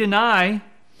 They deny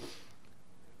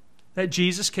that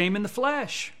Jesus came in the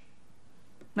flesh.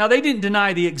 Now, they didn't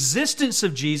deny the existence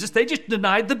of Jesus. They just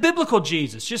denied the biblical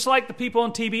Jesus. Just like the people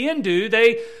on TBN do.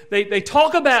 They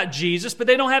talk about Jesus, but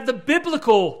they don't have the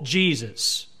biblical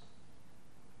Jesus.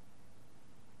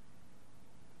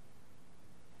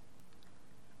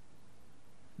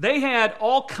 They had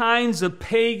all kinds of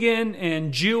pagan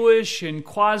and Jewish and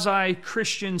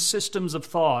quasi-Christian systems of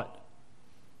thought.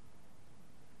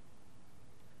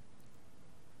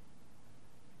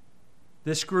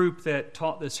 This group that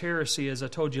taught this heresy, as I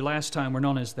told you last time, were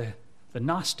known as the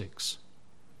Gnostics.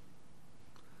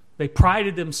 They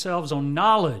prided themselves on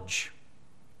knowledge,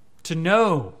 to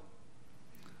know.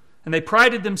 And they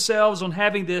prided themselves on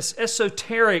having this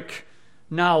esoteric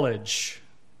knowledge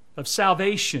of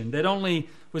salvation that only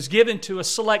was given to a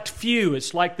select few.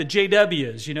 It's like the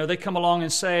JWs. You know, they come along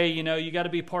and say, you know, you got to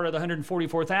be part of the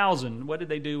 144,000. What did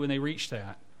they do when they reached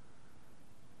that?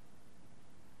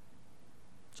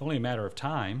 It's only a matter of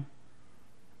time.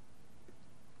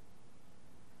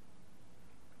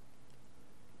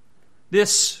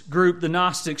 This group, the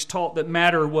Gnostics, taught that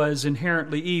matter was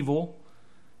inherently evil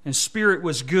and spirit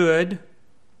was good.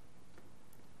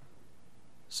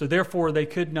 So therefore, they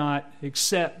could not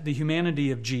accept the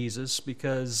humanity of Jesus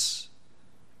because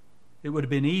it would have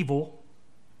been evil.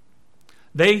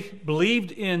 They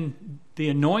believed in the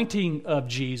anointing of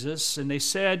Jesus, and they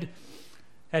said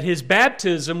at his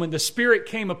baptism, when the Spirit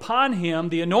came upon him,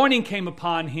 the anointing came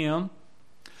upon him,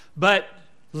 but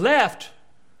left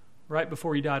right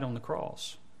before he died on the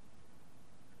cross.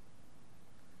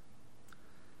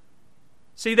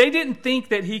 See, they didn't think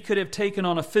that he could have taken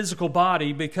on a physical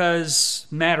body because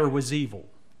matter was evil.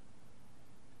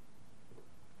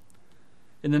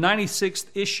 In the 96th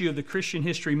issue of the Christian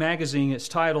History magazine, it's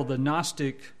titled The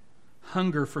Gnostic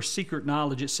Hunger for Secret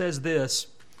Knowledge. It says this: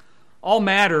 all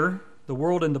matter, the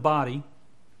world and the body,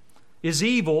 is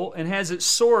evil and has its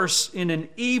source in an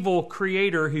evil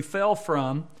creator who fell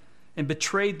from and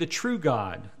betrayed the true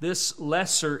God. This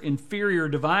lesser, inferior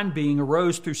divine being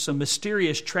arose through some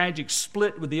mysterious, tragic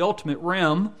split with the ultimate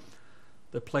realm,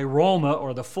 the pleroma,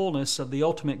 or the fullness of the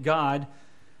ultimate God,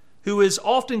 who is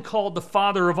often called the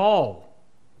Father of all.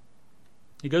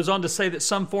 He goes on to say that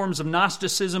some forms of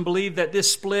Gnosticism believe that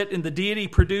this split in the deity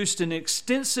produced an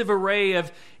extensive array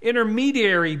of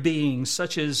intermediary beings,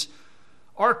 such as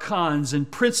archons and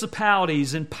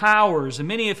principalities and powers, and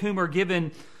many of whom are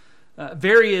given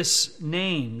various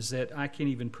names that I can't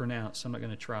even pronounce. I'm not going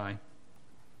to try.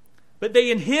 But they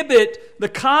inhibit the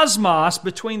cosmos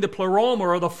between the pleroma,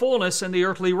 or the fullness, and the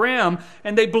earthly realm,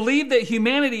 and they believe that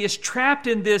humanity is trapped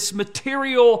in this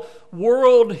material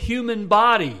world human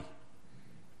body.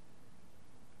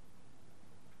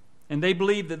 And they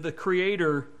believe that the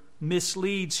Creator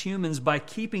misleads humans by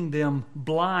keeping them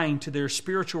blind to their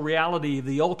spiritual reality of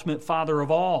the ultimate Father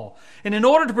of all. And in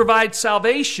order to provide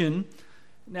salvation,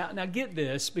 now get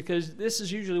this, because this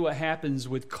is usually what happens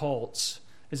with cults,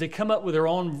 is they come up with their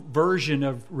own version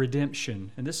of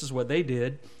redemption. And this is what they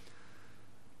did.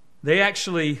 They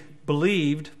actually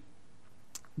believed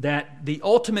that the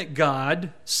ultimate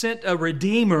God sent a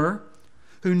Redeemer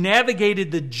who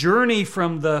navigated the journey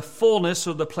from the fullness,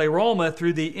 or the pleroma,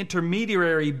 through the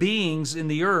intermediary beings in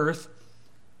the earth.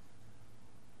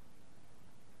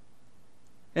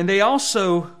 And they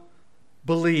also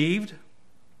believed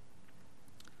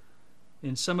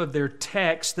in some of their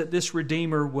texts that this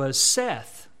Redeemer was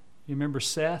Seth. You remember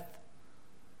Seth?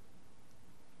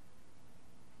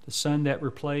 The son that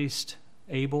replaced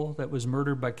Abel, that was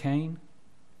murdered by Cain.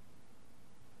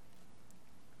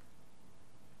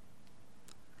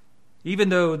 Even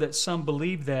though that some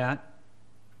believed that,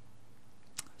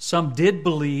 some did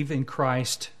believe in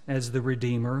Christ as the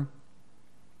Redeemer,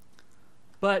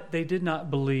 but they did not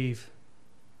believe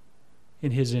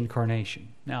in His incarnation.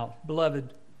 Now,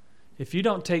 beloved, if you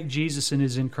don't take Jesus in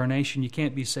His incarnation, you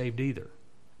can't be saved either.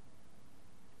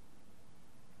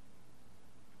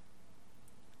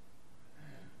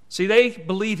 See, they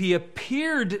believe He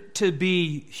appeared to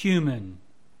be human,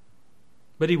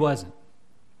 but He wasn't.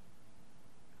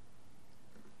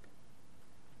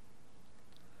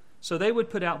 So they would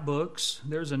put out books.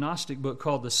 There's a Gnostic book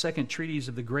called The Second Treatise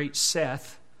of the Great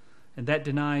Seth, and that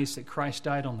denies that Christ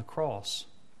died on the cross.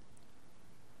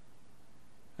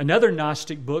 Another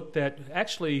Gnostic book that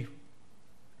actually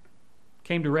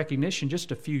came to recognition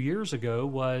just a few years ago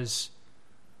was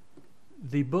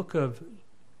the book of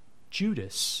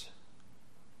Judas.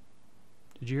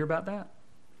 Did you hear about that?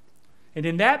 And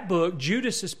in that book,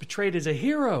 Judas is portrayed as a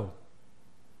hero,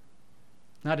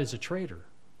 not as a traitor.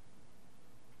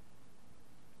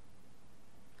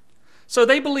 So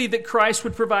they believed that Christ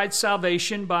would provide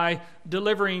salvation by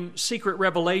delivering secret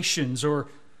revelations or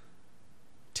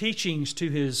teachings to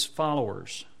his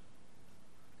followers.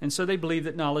 And so they believed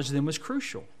that knowledge then was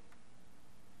crucial.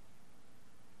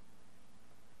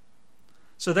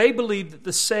 So they believe that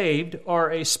the saved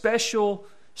are a special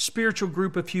spiritual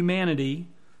group of humanity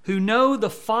who know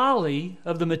the folly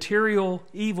of the material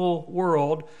evil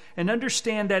world and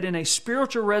understand that in a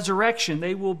spiritual resurrection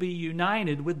they will be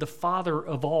united with the Father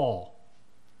of all.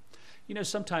 You know,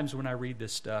 sometimes when I read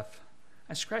this stuff,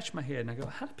 I scratch my head and I go,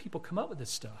 how do people come up with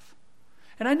this stuff?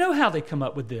 And I know how they come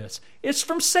up with this. It's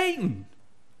from Satan.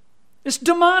 It's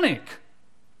demonic.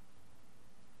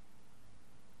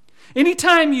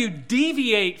 Anytime you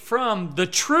deviate from the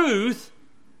truth,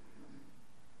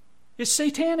 it's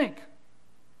satanic.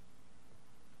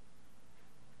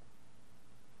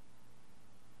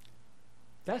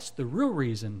 That's the real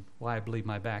reason why I believe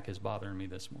my back is bothering me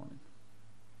this morning.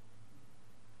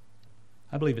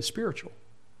 I believe it's spiritual.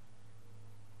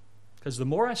 Because the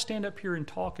more I stand up here and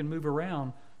talk and move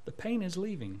around, the pain is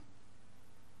leaving.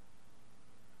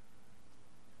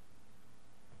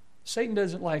 Satan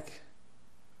doesn't like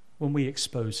when we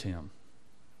expose him.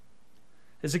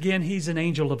 As again, he's an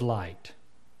angel of light.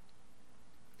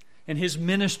 And his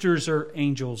ministers are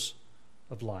angels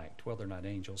of light. Well, they're not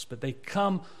angels, but they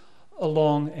come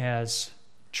along as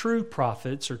true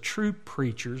prophets or true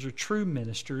preachers or true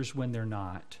ministers when they're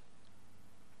not.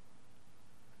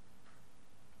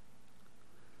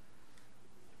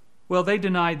 Well, they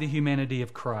denied the humanity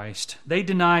of Christ. They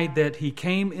denied that he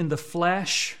came in the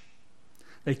flesh.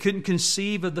 They couldn't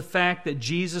conceive of the fact that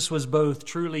Jesus was both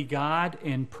truly God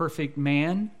and perfect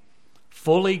man,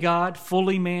 fully God,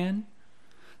 fully man.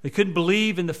 They couldn't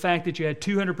believe in the fact that you had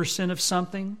 200% of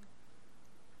something,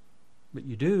 but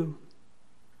you do.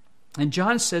 And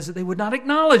John says that they would not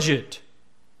acknowledge it.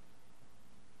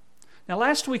 Now,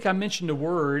 last week I mentioned a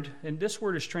word, and this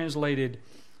word is translated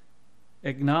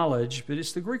acknowledge, but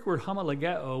it's the Greek word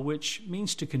homologeo, which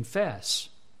means to confess.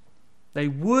 They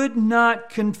would not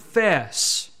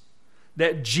confess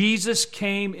that Jesus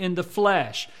came in the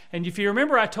flesh. And if you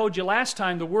remember, I told you last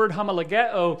time, the word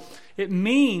homologeo, it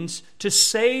means to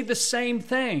say the same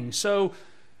thing. So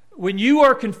when you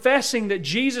are confessing that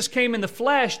Jesus came in the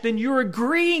flesh, then you're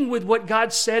agreeing with what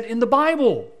God said in the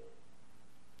Bible.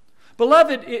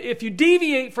 Beloved, if you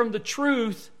deviate from the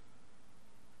truth,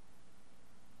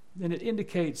 then it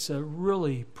indicates a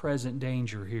really present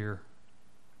danger here.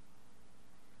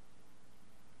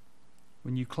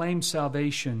 When you claim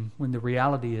salvation, when the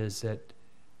reality is that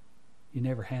you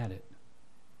never had it.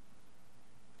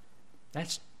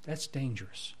 That's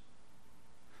dangerous.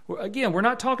 Again, we're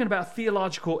not talking about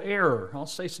theological error. I'll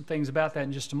say some things about that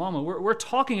in just a moment. We're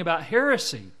talking about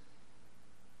heresy.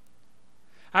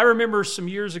 I remember some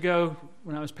years ago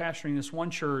when I was pastoring this one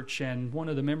church, and one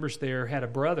of the members there had a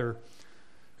brother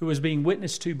who was being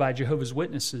witnessed to by Jehovah's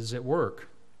Witnesses at work.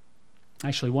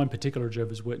 Actually, one particular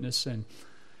Jehovah's Witness, and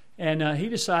he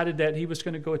decided that he was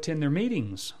going to go attend their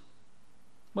meetings.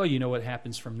 Well, you know what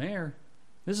happens from there.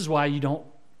 This is why you don't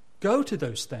go to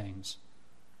those things.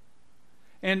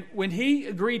 And when he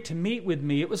agreed to meet with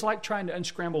me, it was like trying to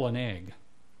unscramble an egg.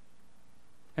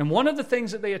 And one of the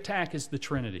things that they attack is the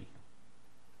Trinity.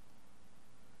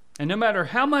 And no matter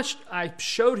how much I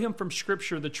showed him from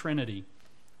Scripture the Trinity,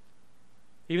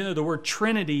 even though the word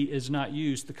Trinity is not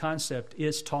used, the concept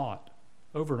is taught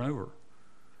over and over.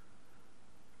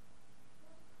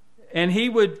 And he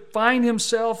would find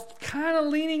himself kind of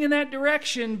leaning in that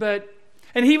direction,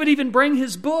 and he would even bring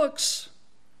his books,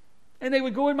 and they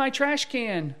would go in my trash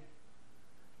can.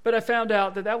 But I found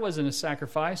out that that wasn't a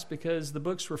sacrifice, because the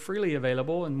books were freely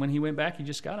available, and when he went back, he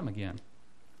just got them again.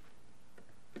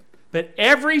 But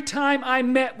every time I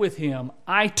met with him,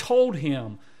 I told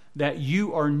him that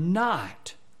you are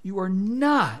not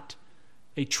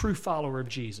a true follower of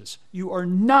Jesus. You are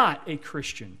not a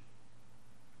Christian.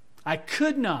 I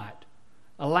could not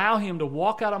allow him to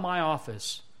walk out of my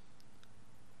office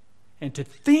and to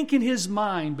think in his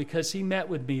mind, because he met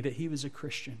with me, that he was a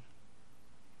Christian.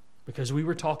 Because we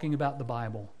were talking about the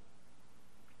Bible.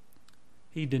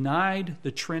 He denied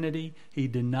the Trinity. He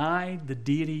denied the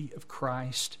deity of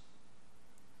Christ.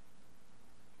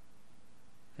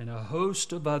 And a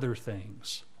host of other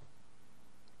things.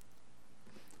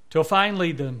 Till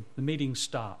finally the meeting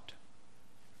stopped.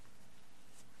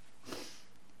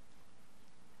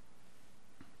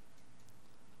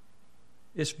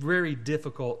 It's very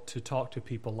difficult to talk to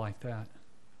people like that.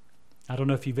 I don't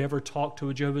know if you've ever talked to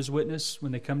a Jehovah's Witness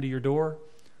when they come to your door.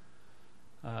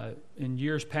 In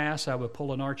years past, I would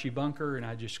pull an Archie Bunker and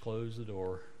I'd just close the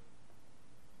door.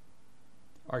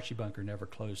 Archie Bunker never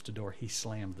closed the door. He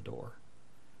slammed the door.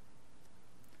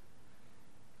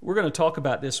 We're going to talk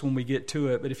about this when we get to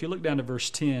it, but if you look down to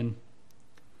verse 10,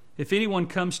 If anyone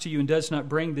comes to you and does not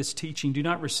bring this teaching, do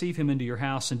not receive him into your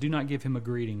house and do not give him a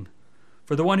greeting.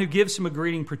 For the one who gives him a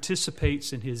greeting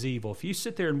participates in his evil. If you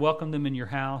sit there and welcome them in your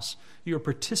house, you are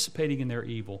participating in their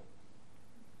evil.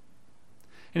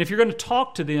 And if you're going to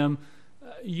talk to them,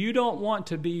 you don't want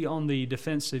to be on the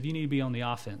defensive. You need to be on the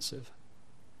offensive.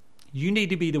 You need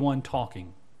to be the one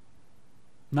talking,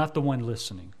 not the one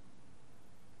listening.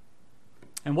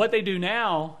 And what they do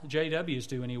now, JWs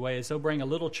do anyway, is they'll bring a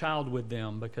little child with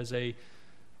them because they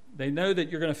know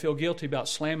that you're going to feel guilty about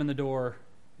slamming the door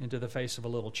into the face of a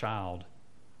little child.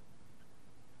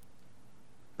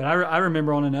 But I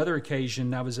remember on another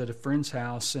occasion, I was at a friend's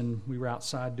house and we were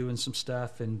outside doing some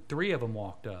stuff, and 3 of them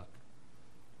walked up.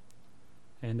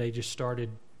 And they just started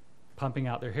pumping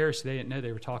out their heresy. They didn't know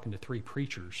they were talking to 3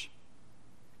 preachers.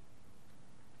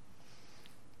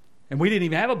 And we didn't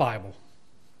even have a Bible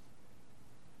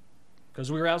because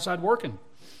we were outside working.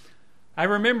 I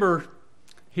remember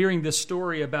hearing this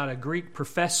story about a Greek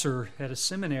professor at a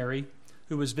seminary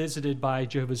who was visited by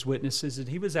Jehovah's Witnesses, and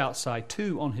he was outside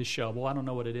too on his shovel. I don't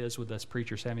know what it is with us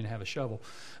preachers having to have a shovel.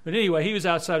 But anyway, he was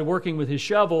outside working with his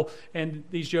shovel, and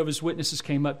these Jehovah's Witnesses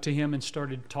came up to him and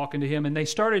started talking to him, and they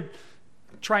started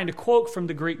trying to quote from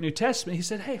the Greek New Testament. He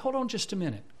said, "Hey, hold on just a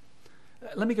minute.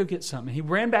 Let me go get something." He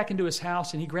ran back into his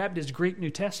house, and he grabbed his Greek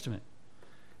New Testament,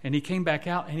 and he came back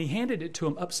out, and he handed it to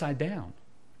him upside down.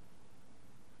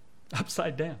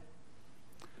 Upside down.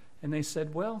 And they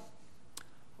said, "Well,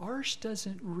 ours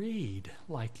doesn't read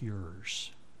like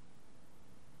yours."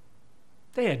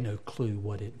 They had no clue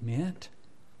what it meant.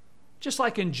 Just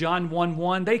like in John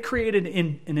 1:1, they created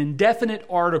an indefinite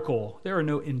article. There are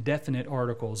no indefinite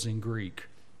articles in Greek.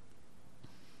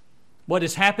 What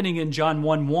is happening in John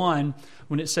 1:1,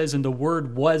 when it says, "And the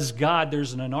Word was God,"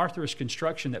 there's an unauthorized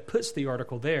construction that puts the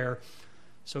article there.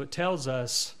 So it tells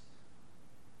us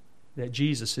that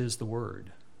Jesus is the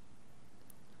Word.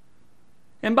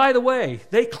 And by the way,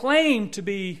 they claim to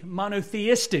be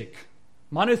monotheistic.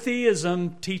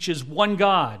 Monotheism teaches one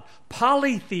God.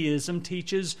 Polytheism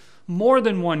teaches more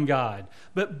than one God.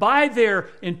 But by their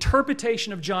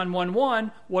interpretation of John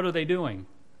 1:1, what are they doing?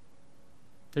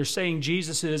 They're saying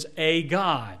Jesus is a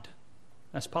God.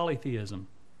 That's polytheism.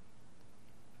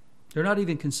 They're not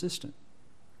even consistent.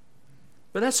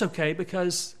 But that's okay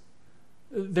because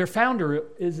their founder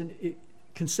isn't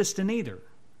consistent either.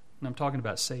 And I'm talking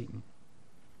about Satan.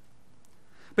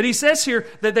 But he says here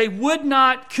that they would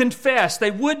not confess.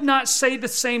 They would not say the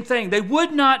same thing. They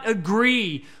would not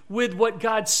agree with what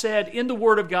God said in the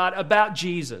Word of God about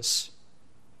Jesus.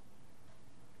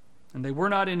 And they were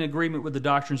not in agreement with the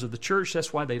doctrines of the church.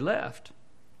 That's why they left.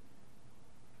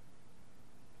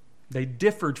 They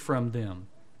differed from them.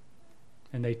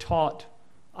 And they taught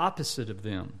opposite of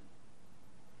them.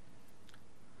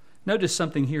 Notice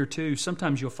something here too.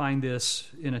 Sometimes you'll find this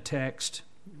in a text.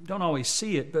 Don't always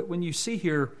see it, but when you see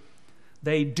here,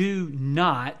 they do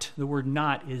not, the word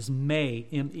not is me,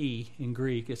 M-E in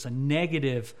Greek. It's a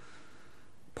negative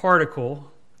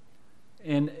particle.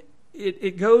 And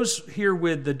it goes here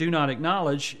with the do not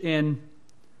acknowledge. And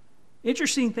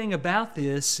interesting thing about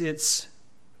this, it's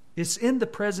in the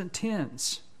present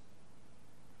tense.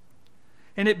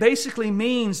 And it basically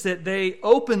means that they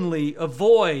openly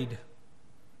avoid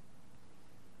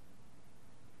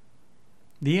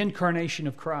the incarnation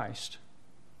of Christ.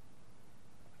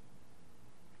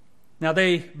 Now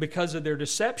they, because of their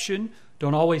deception,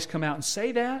 don't always come out and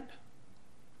say that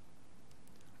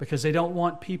because they don't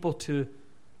want people to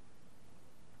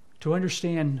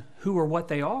understand who or what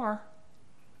they are.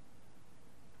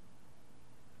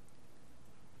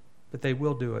 But they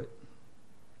will do it.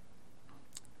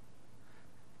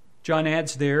 John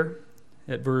adds there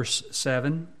at verse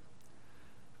 7,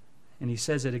 and he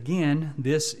says it again,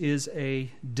 this is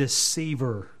a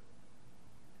deceiver.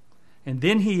 And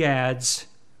then he adds,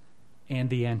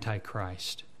 and the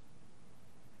Antichrist.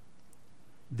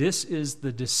 This is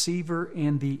the deceiver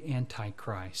and the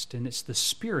Antichrist, and it's the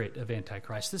spirit of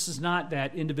Antichrist. This is not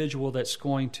that individual that's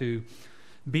going to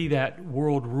be that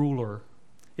world ruler.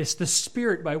 It's the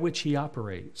spirit by which he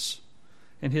operates,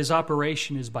 and his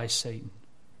operation is by Satan.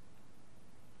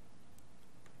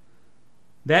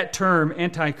 That term,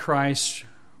 Antichrist,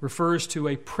 refers to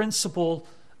a principle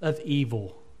of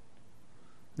evil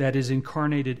that is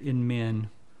incarnated in men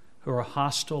who are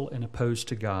hostile and opposed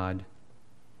to God.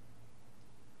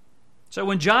 So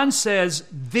when John says,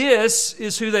 this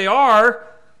is who they are,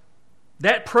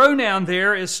 that pronoun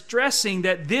there is stressing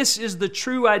that this is the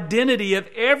true identity of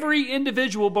every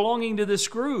individual belonging to this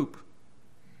group.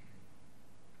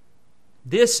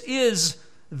 This is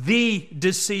the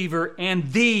deceiver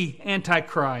and the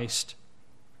Antichrist.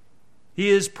 He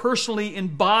is personally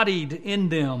embodied in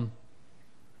them.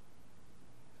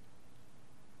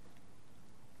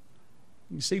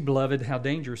 You see, beloved, how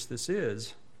dangerous this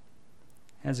is.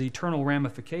 It has eternal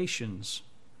ramifications.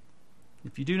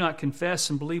 If you do not confess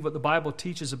and believe what the Bible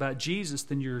teaches about Jesus,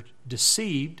 then you're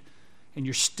deceived, and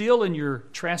you're still in your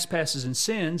trespasses and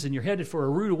sins, and you're headed for a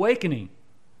rude awakening.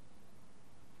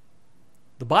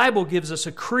 The Bible gives us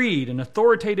a creed, an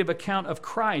authoritative account of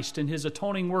Christ and His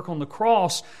atoning work on the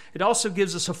cross. It also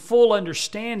gives us a full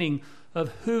understanding of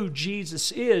who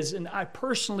Jesus is. And I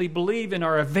personally believe in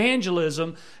our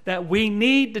evangelism that we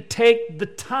need to take the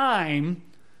time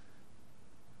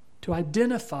to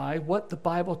identify what the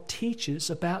Bible teaches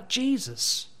about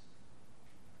Jesus.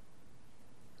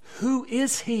 Who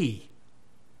is He?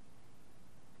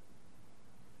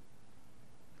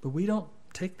 But we don't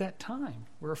take that time.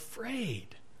 We're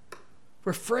afraid.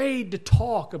 We're afraid to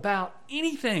talk about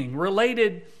anything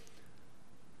related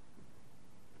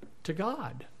to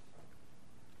God.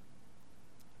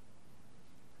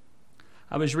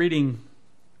 I was reading,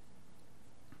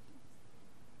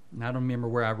 and I don't remember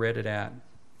where I read it at,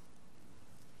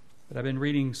 but I've been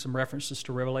reading some references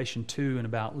to Revelation 2 and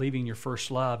about leaving your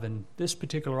first love. And this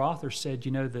particular author said,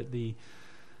 that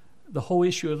the whole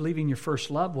issue of leaving your first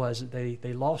love was that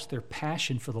they lost their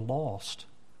passion for the lost.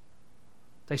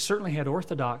 They certainly had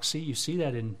orthodoxy. You see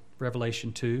that in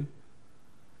Revelation 2.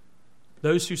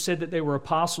 Those who said that they were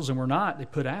apostles and were not, they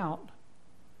put out.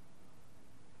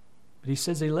 But he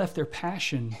says they left their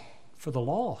passion for the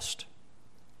lost.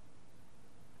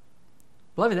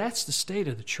 Beloved, that's the state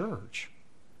of the church.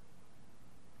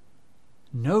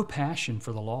 No passion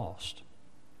for the lost.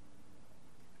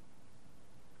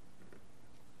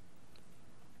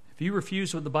 If you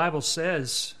refuse what the Bible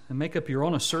says and make up your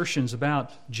own assertions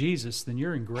about Jesus, then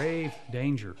you're in grave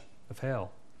danger of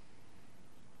hell.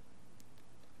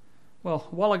 Well,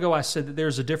 a while ago I said that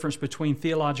there's a difference between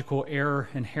theological error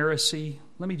and heresy.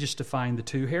 Let me just define the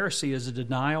two. Heresy is a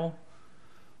denial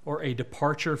or a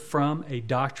departure from a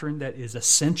doctrine that is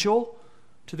essential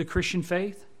to the Christian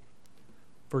faith.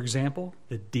 For example,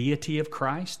 the deity of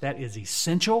Christ, that is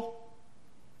essential.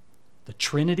 The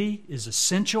Trinity is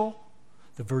essential.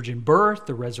 The virgin birth,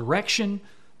 the resurrection,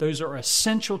 those are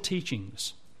essential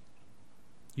teachings.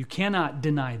 You cannot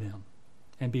deny them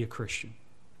and be a Christian.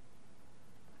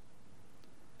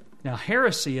 Now,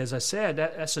 heresy, as I said,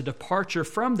 that's a departure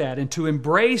from that. And to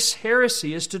embrace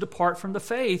heresy is to depart from the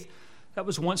faith that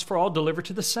was once for all delivered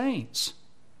to the saints.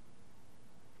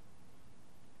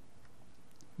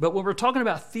 But when we're talking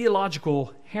about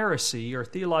theological heresy, or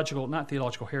not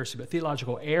theological heresy, but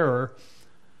theological error,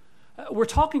 we're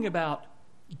talking about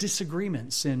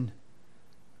disagreements in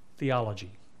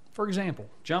theology. For example,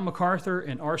 John MacArthur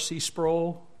and R.C.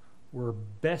 Sproul were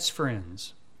best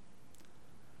friends,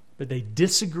 but they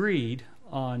disagreed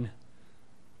on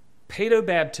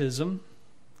paedobaptism,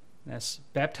 that's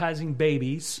baptizing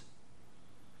babies,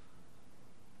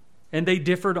 and they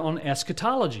differed on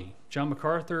eschatology. John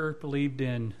MacArthur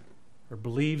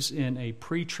believes in a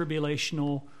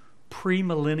pre-tribulational,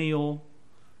 premillennial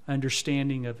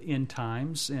understanding of end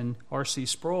times, and R.C.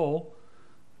 Sproul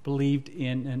believed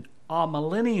in an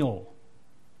amillennial.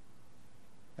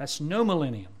 That's no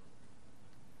millennium.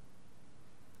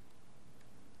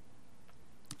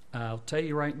 I'll tell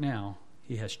you right now,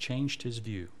 he has changed his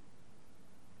view.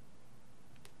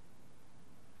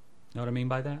 Know what I mean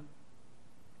by that?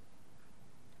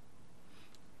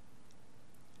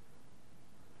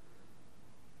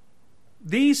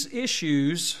 These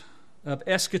issues of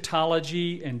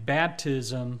eschatology and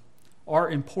baptism are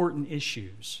important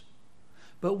issues.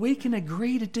 But we can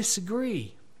agree to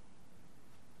disagree.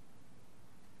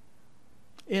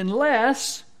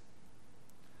 Unless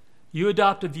you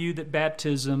adopt a view that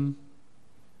baptism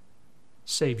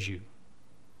saves you.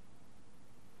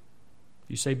 If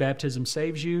you say baptism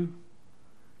saves you,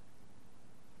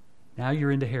 now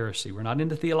you're into heresy. We're not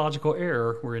into theological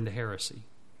error, we're into heresy.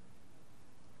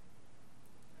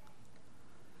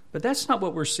 But that's not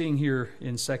what we're seeing here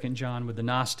in 2 John with the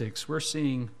Gnostics. We're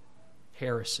seeing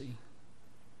heresy.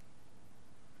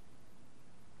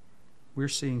 We're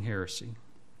seeing heresy.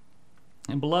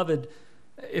 And beloved,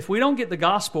 if we don't get the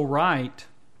gospel right,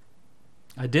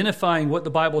 identifying what the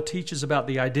Bible teaches about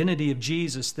the identity of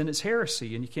Jesus, then it's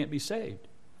heresy and you can't be saved.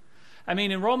 I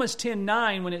mean, in Romans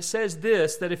 10:9, when it says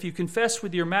this, that if you confess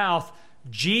with your mouth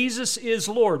Jesus is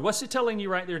Lord, what's it telling you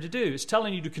right there to do? It's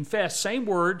telling you to confess, same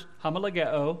word,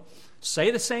 homologeo, say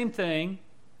the same thing,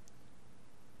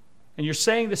 and you're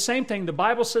saying the same thing the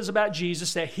Bible says about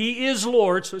Jesus, that He is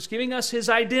Lord, so it's giving us His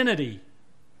identity.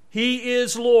 He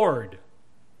is Lord.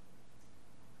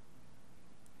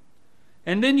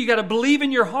 And then you got to believe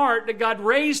in your heart that God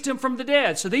raised him from the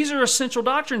dead. So these are essential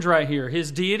doctrines right here,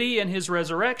 his deity and his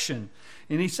resurrection.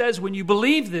 And he says when you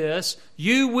believe this,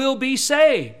 you will be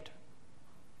saved.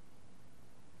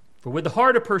 For with the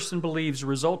heart a person believes,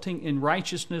 resulting in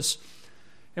righteousness,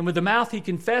 and with the mouth he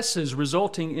confesses,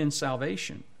 resulting in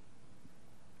salvation.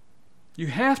 You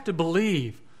have to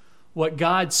believe what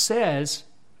God says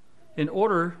in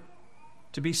order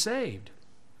to be saved.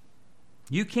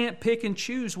 You can't pick and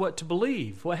choose what to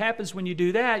believe. What happens when you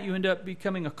do that? You end up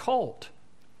becoming a cult.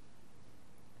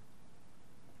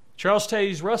 Charles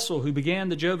Taze Russell, who began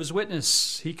the Jehovah's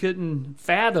Witness, he couldn't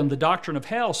fathom the doctrine of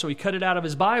hell, so he cut it out of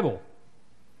his Bible.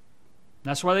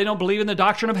 That's why they don't believe in the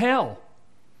doctrine of hell,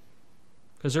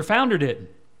 because their founder didn't.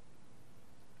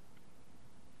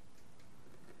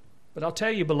 But I'll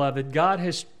tell you, beloved, God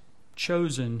has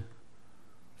chosen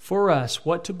for us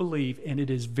what to believe, and it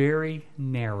is very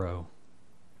narrow.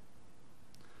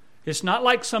 It's not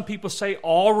like some people say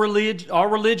all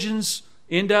religions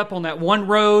end up on that one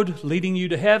road leading you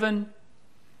to heaven.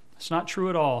 It's not true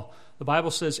at all. The Bible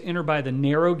says, enter by the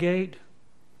narrow gate,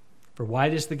 for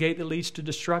wide is the gate that leads to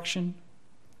destruction.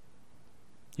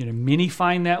 Many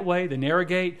find that way, the narrow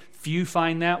gate, few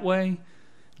find that way.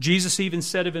 Jesus even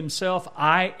said of himself,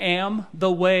 I am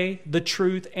the way, the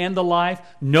truth, and the life.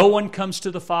 No one comes to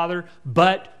the Father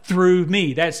but through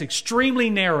me. That's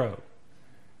extremely narrow.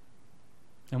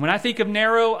 And when I think of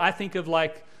narrow, I think of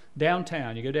like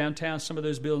downtown. You go downtown, some of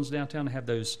those buildings downtown have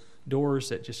those doors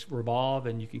that just revolve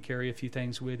and you can carry a few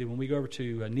things with you. When we go over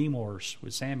to Nemours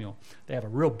with Samuel, they have a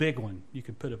real big one. You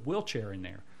can put a wheelchair in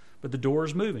there. But the door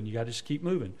is moving. You got to just keep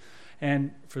moving.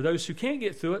 And for those who can't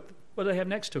get through it, what do they have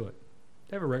next to it?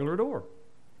 They have a regular door.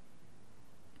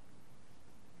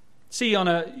 See, on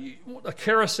a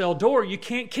carousel door, you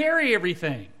can't carry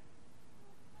everything.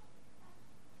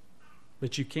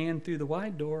 But you can through the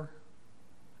wide door.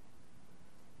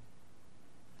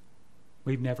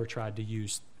 We've never tried to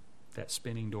use that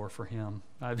spinning door for him.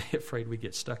 I'd be afraid we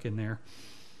get stuck in there.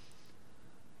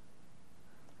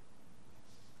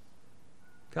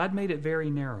 God made it very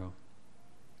narrow.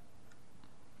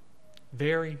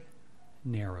 Very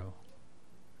narrow.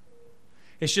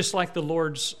 It's just like the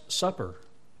Lord's Supper.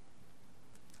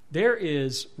 There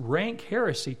is rank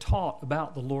heresy taught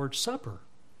about the Lord's Supper.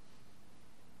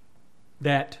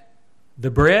 That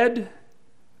the bread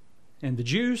and the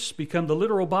juice become the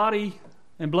literal body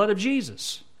and blood of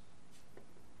Jesus.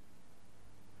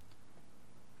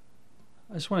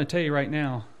 I just want to tell you right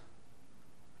now,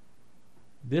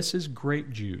 this is grape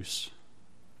juice.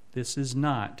 This is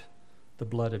not the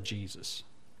blood of Jesus.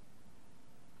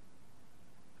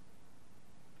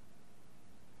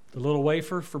 The little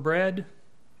wafer for bread,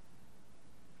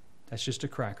 that's just a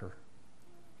cracker.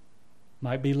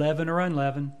 Might be leaven or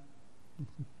unleavened,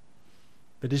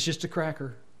 but it's just a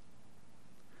cracker.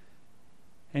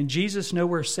 And Jesus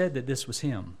nowhere said that this was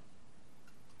him.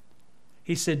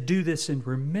 He said, do this in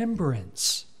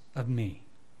remembrance of me.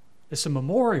 It's a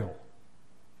memorial.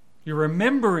 You're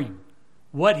remembering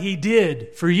what he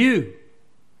did for you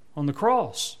on the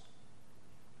cross.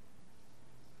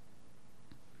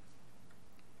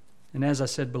 And as I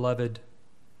said, beloved,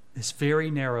 it's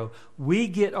very narrow. We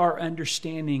get our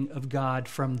understanding of God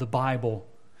from the Bible.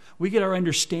 We get our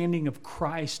understanding of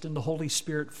Christ and the Holy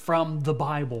Spirit from the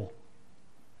Bible.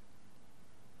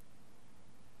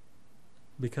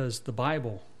 Because the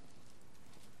Bible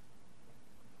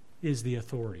is the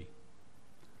authority.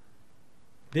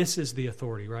 This is the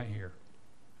authority right here.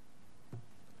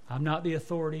 I'm not the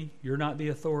authority. You're not the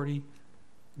authority.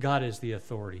 God is the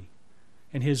authority.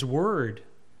 And His Word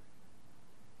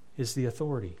is the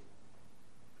authority.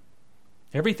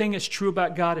 Everything that's true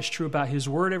about God is true about His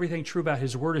Word. Everything true about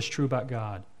His Word is true about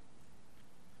God.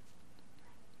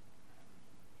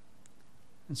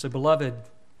 And so, beloved,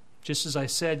 just as I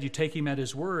said, you take Him at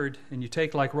His Word, and you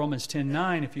take like Romans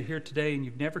 10:9, if you're here today and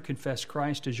you've never confessed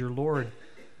Christ as your Lord,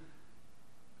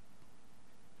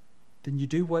 then you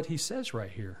do what He says right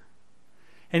here.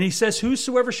 And He says,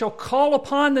 whosoever shall call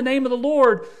upon the name of the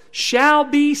Lord shall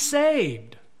be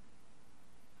saved.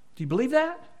 Do you believe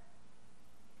that?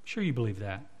 Sure you believe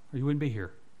that, or you wouldn't be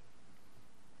here.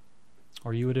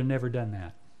 Or you would have never done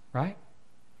that, right?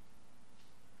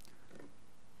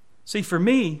 See, for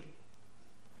me,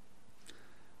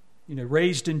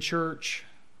 raised in church,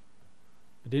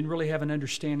 I didn't really have an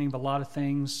understanding of a lot of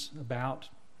things about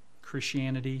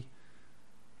Christianity.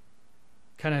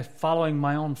 Kind of following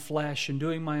my own flesh and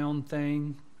doing my own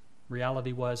thing.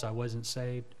 Reality was I wasn't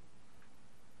saved.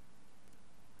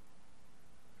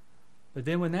 But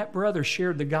then when that brother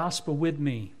shared the gospel with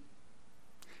me,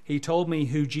 he told me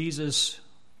who Jesus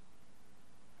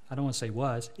I don't want to say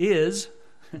was, is,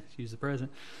 use the present.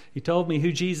 He told me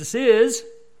who Jesus is,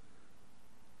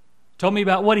 told me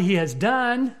about what he has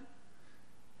done,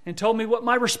 and told me what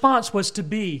my response was to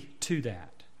be to that.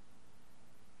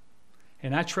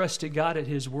 And I trusted God at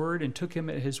his word and took him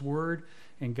at his word,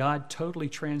 and God totally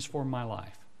transformed my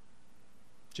life,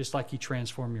 just like he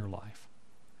transformed your life.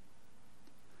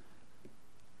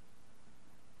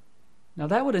 Now,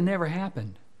 that would have never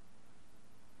happened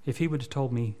if he would have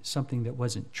told me something that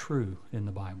wasn't true in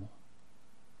the Bible.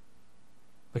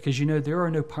 Because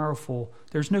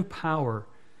there's no power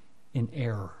in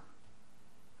error.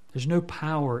 There's no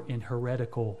power in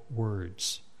heretical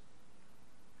words.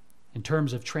 In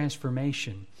terms of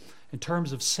transformation, in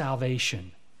terms of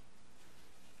salvation.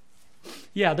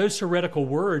 Yeah, those heretical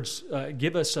words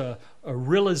give us a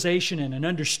realization and an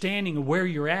understanding of where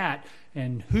you're at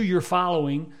and who you're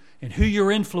following and who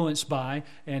you're influenced by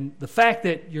and the fact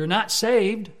that you're not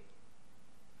saved.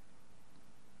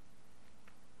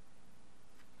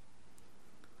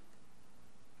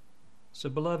 So,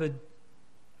 beloved,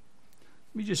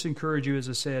 let me just encourage you, as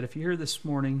I said, if you're here this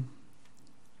morning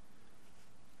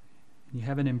and you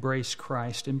haven't embraced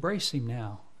Christ, embrace him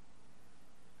now.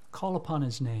 Call upon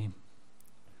his name.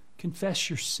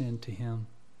 Confess your sin to him.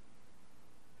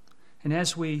 And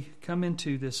as we come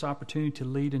into this opportunity to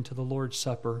lead into the Lord's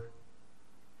Supper,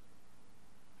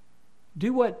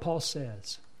 do what Paul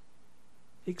says.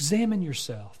 Examine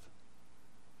yourself.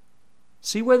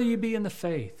 See whether you be in the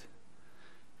faith.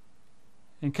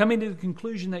 And coming to the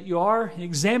conclusion that you are,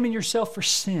 examine yourself for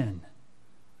sin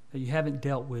that you haven't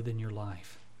dealt with in your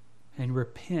life. And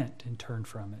repent and turn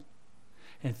from it.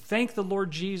 And thank the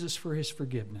Lord Jesus for his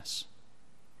forgiveness.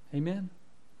 Amen.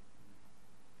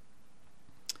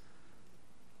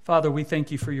 Father, we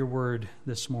thank you for your word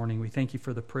this morning. We thank you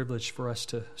for the privilege for us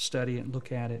to study it and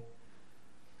look at it.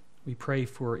 We pray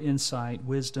for insight,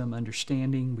 wisdom,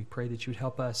 understanding. We pray that you would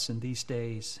help us in these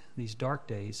days, these dark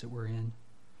days that we're in,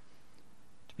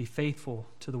 to be faithful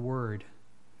to the word,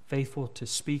 faithful to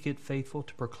speak it, faithful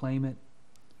to proclaim it,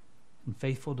 and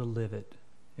faithful to live it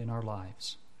in our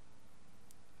lives.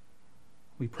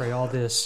 We pray all this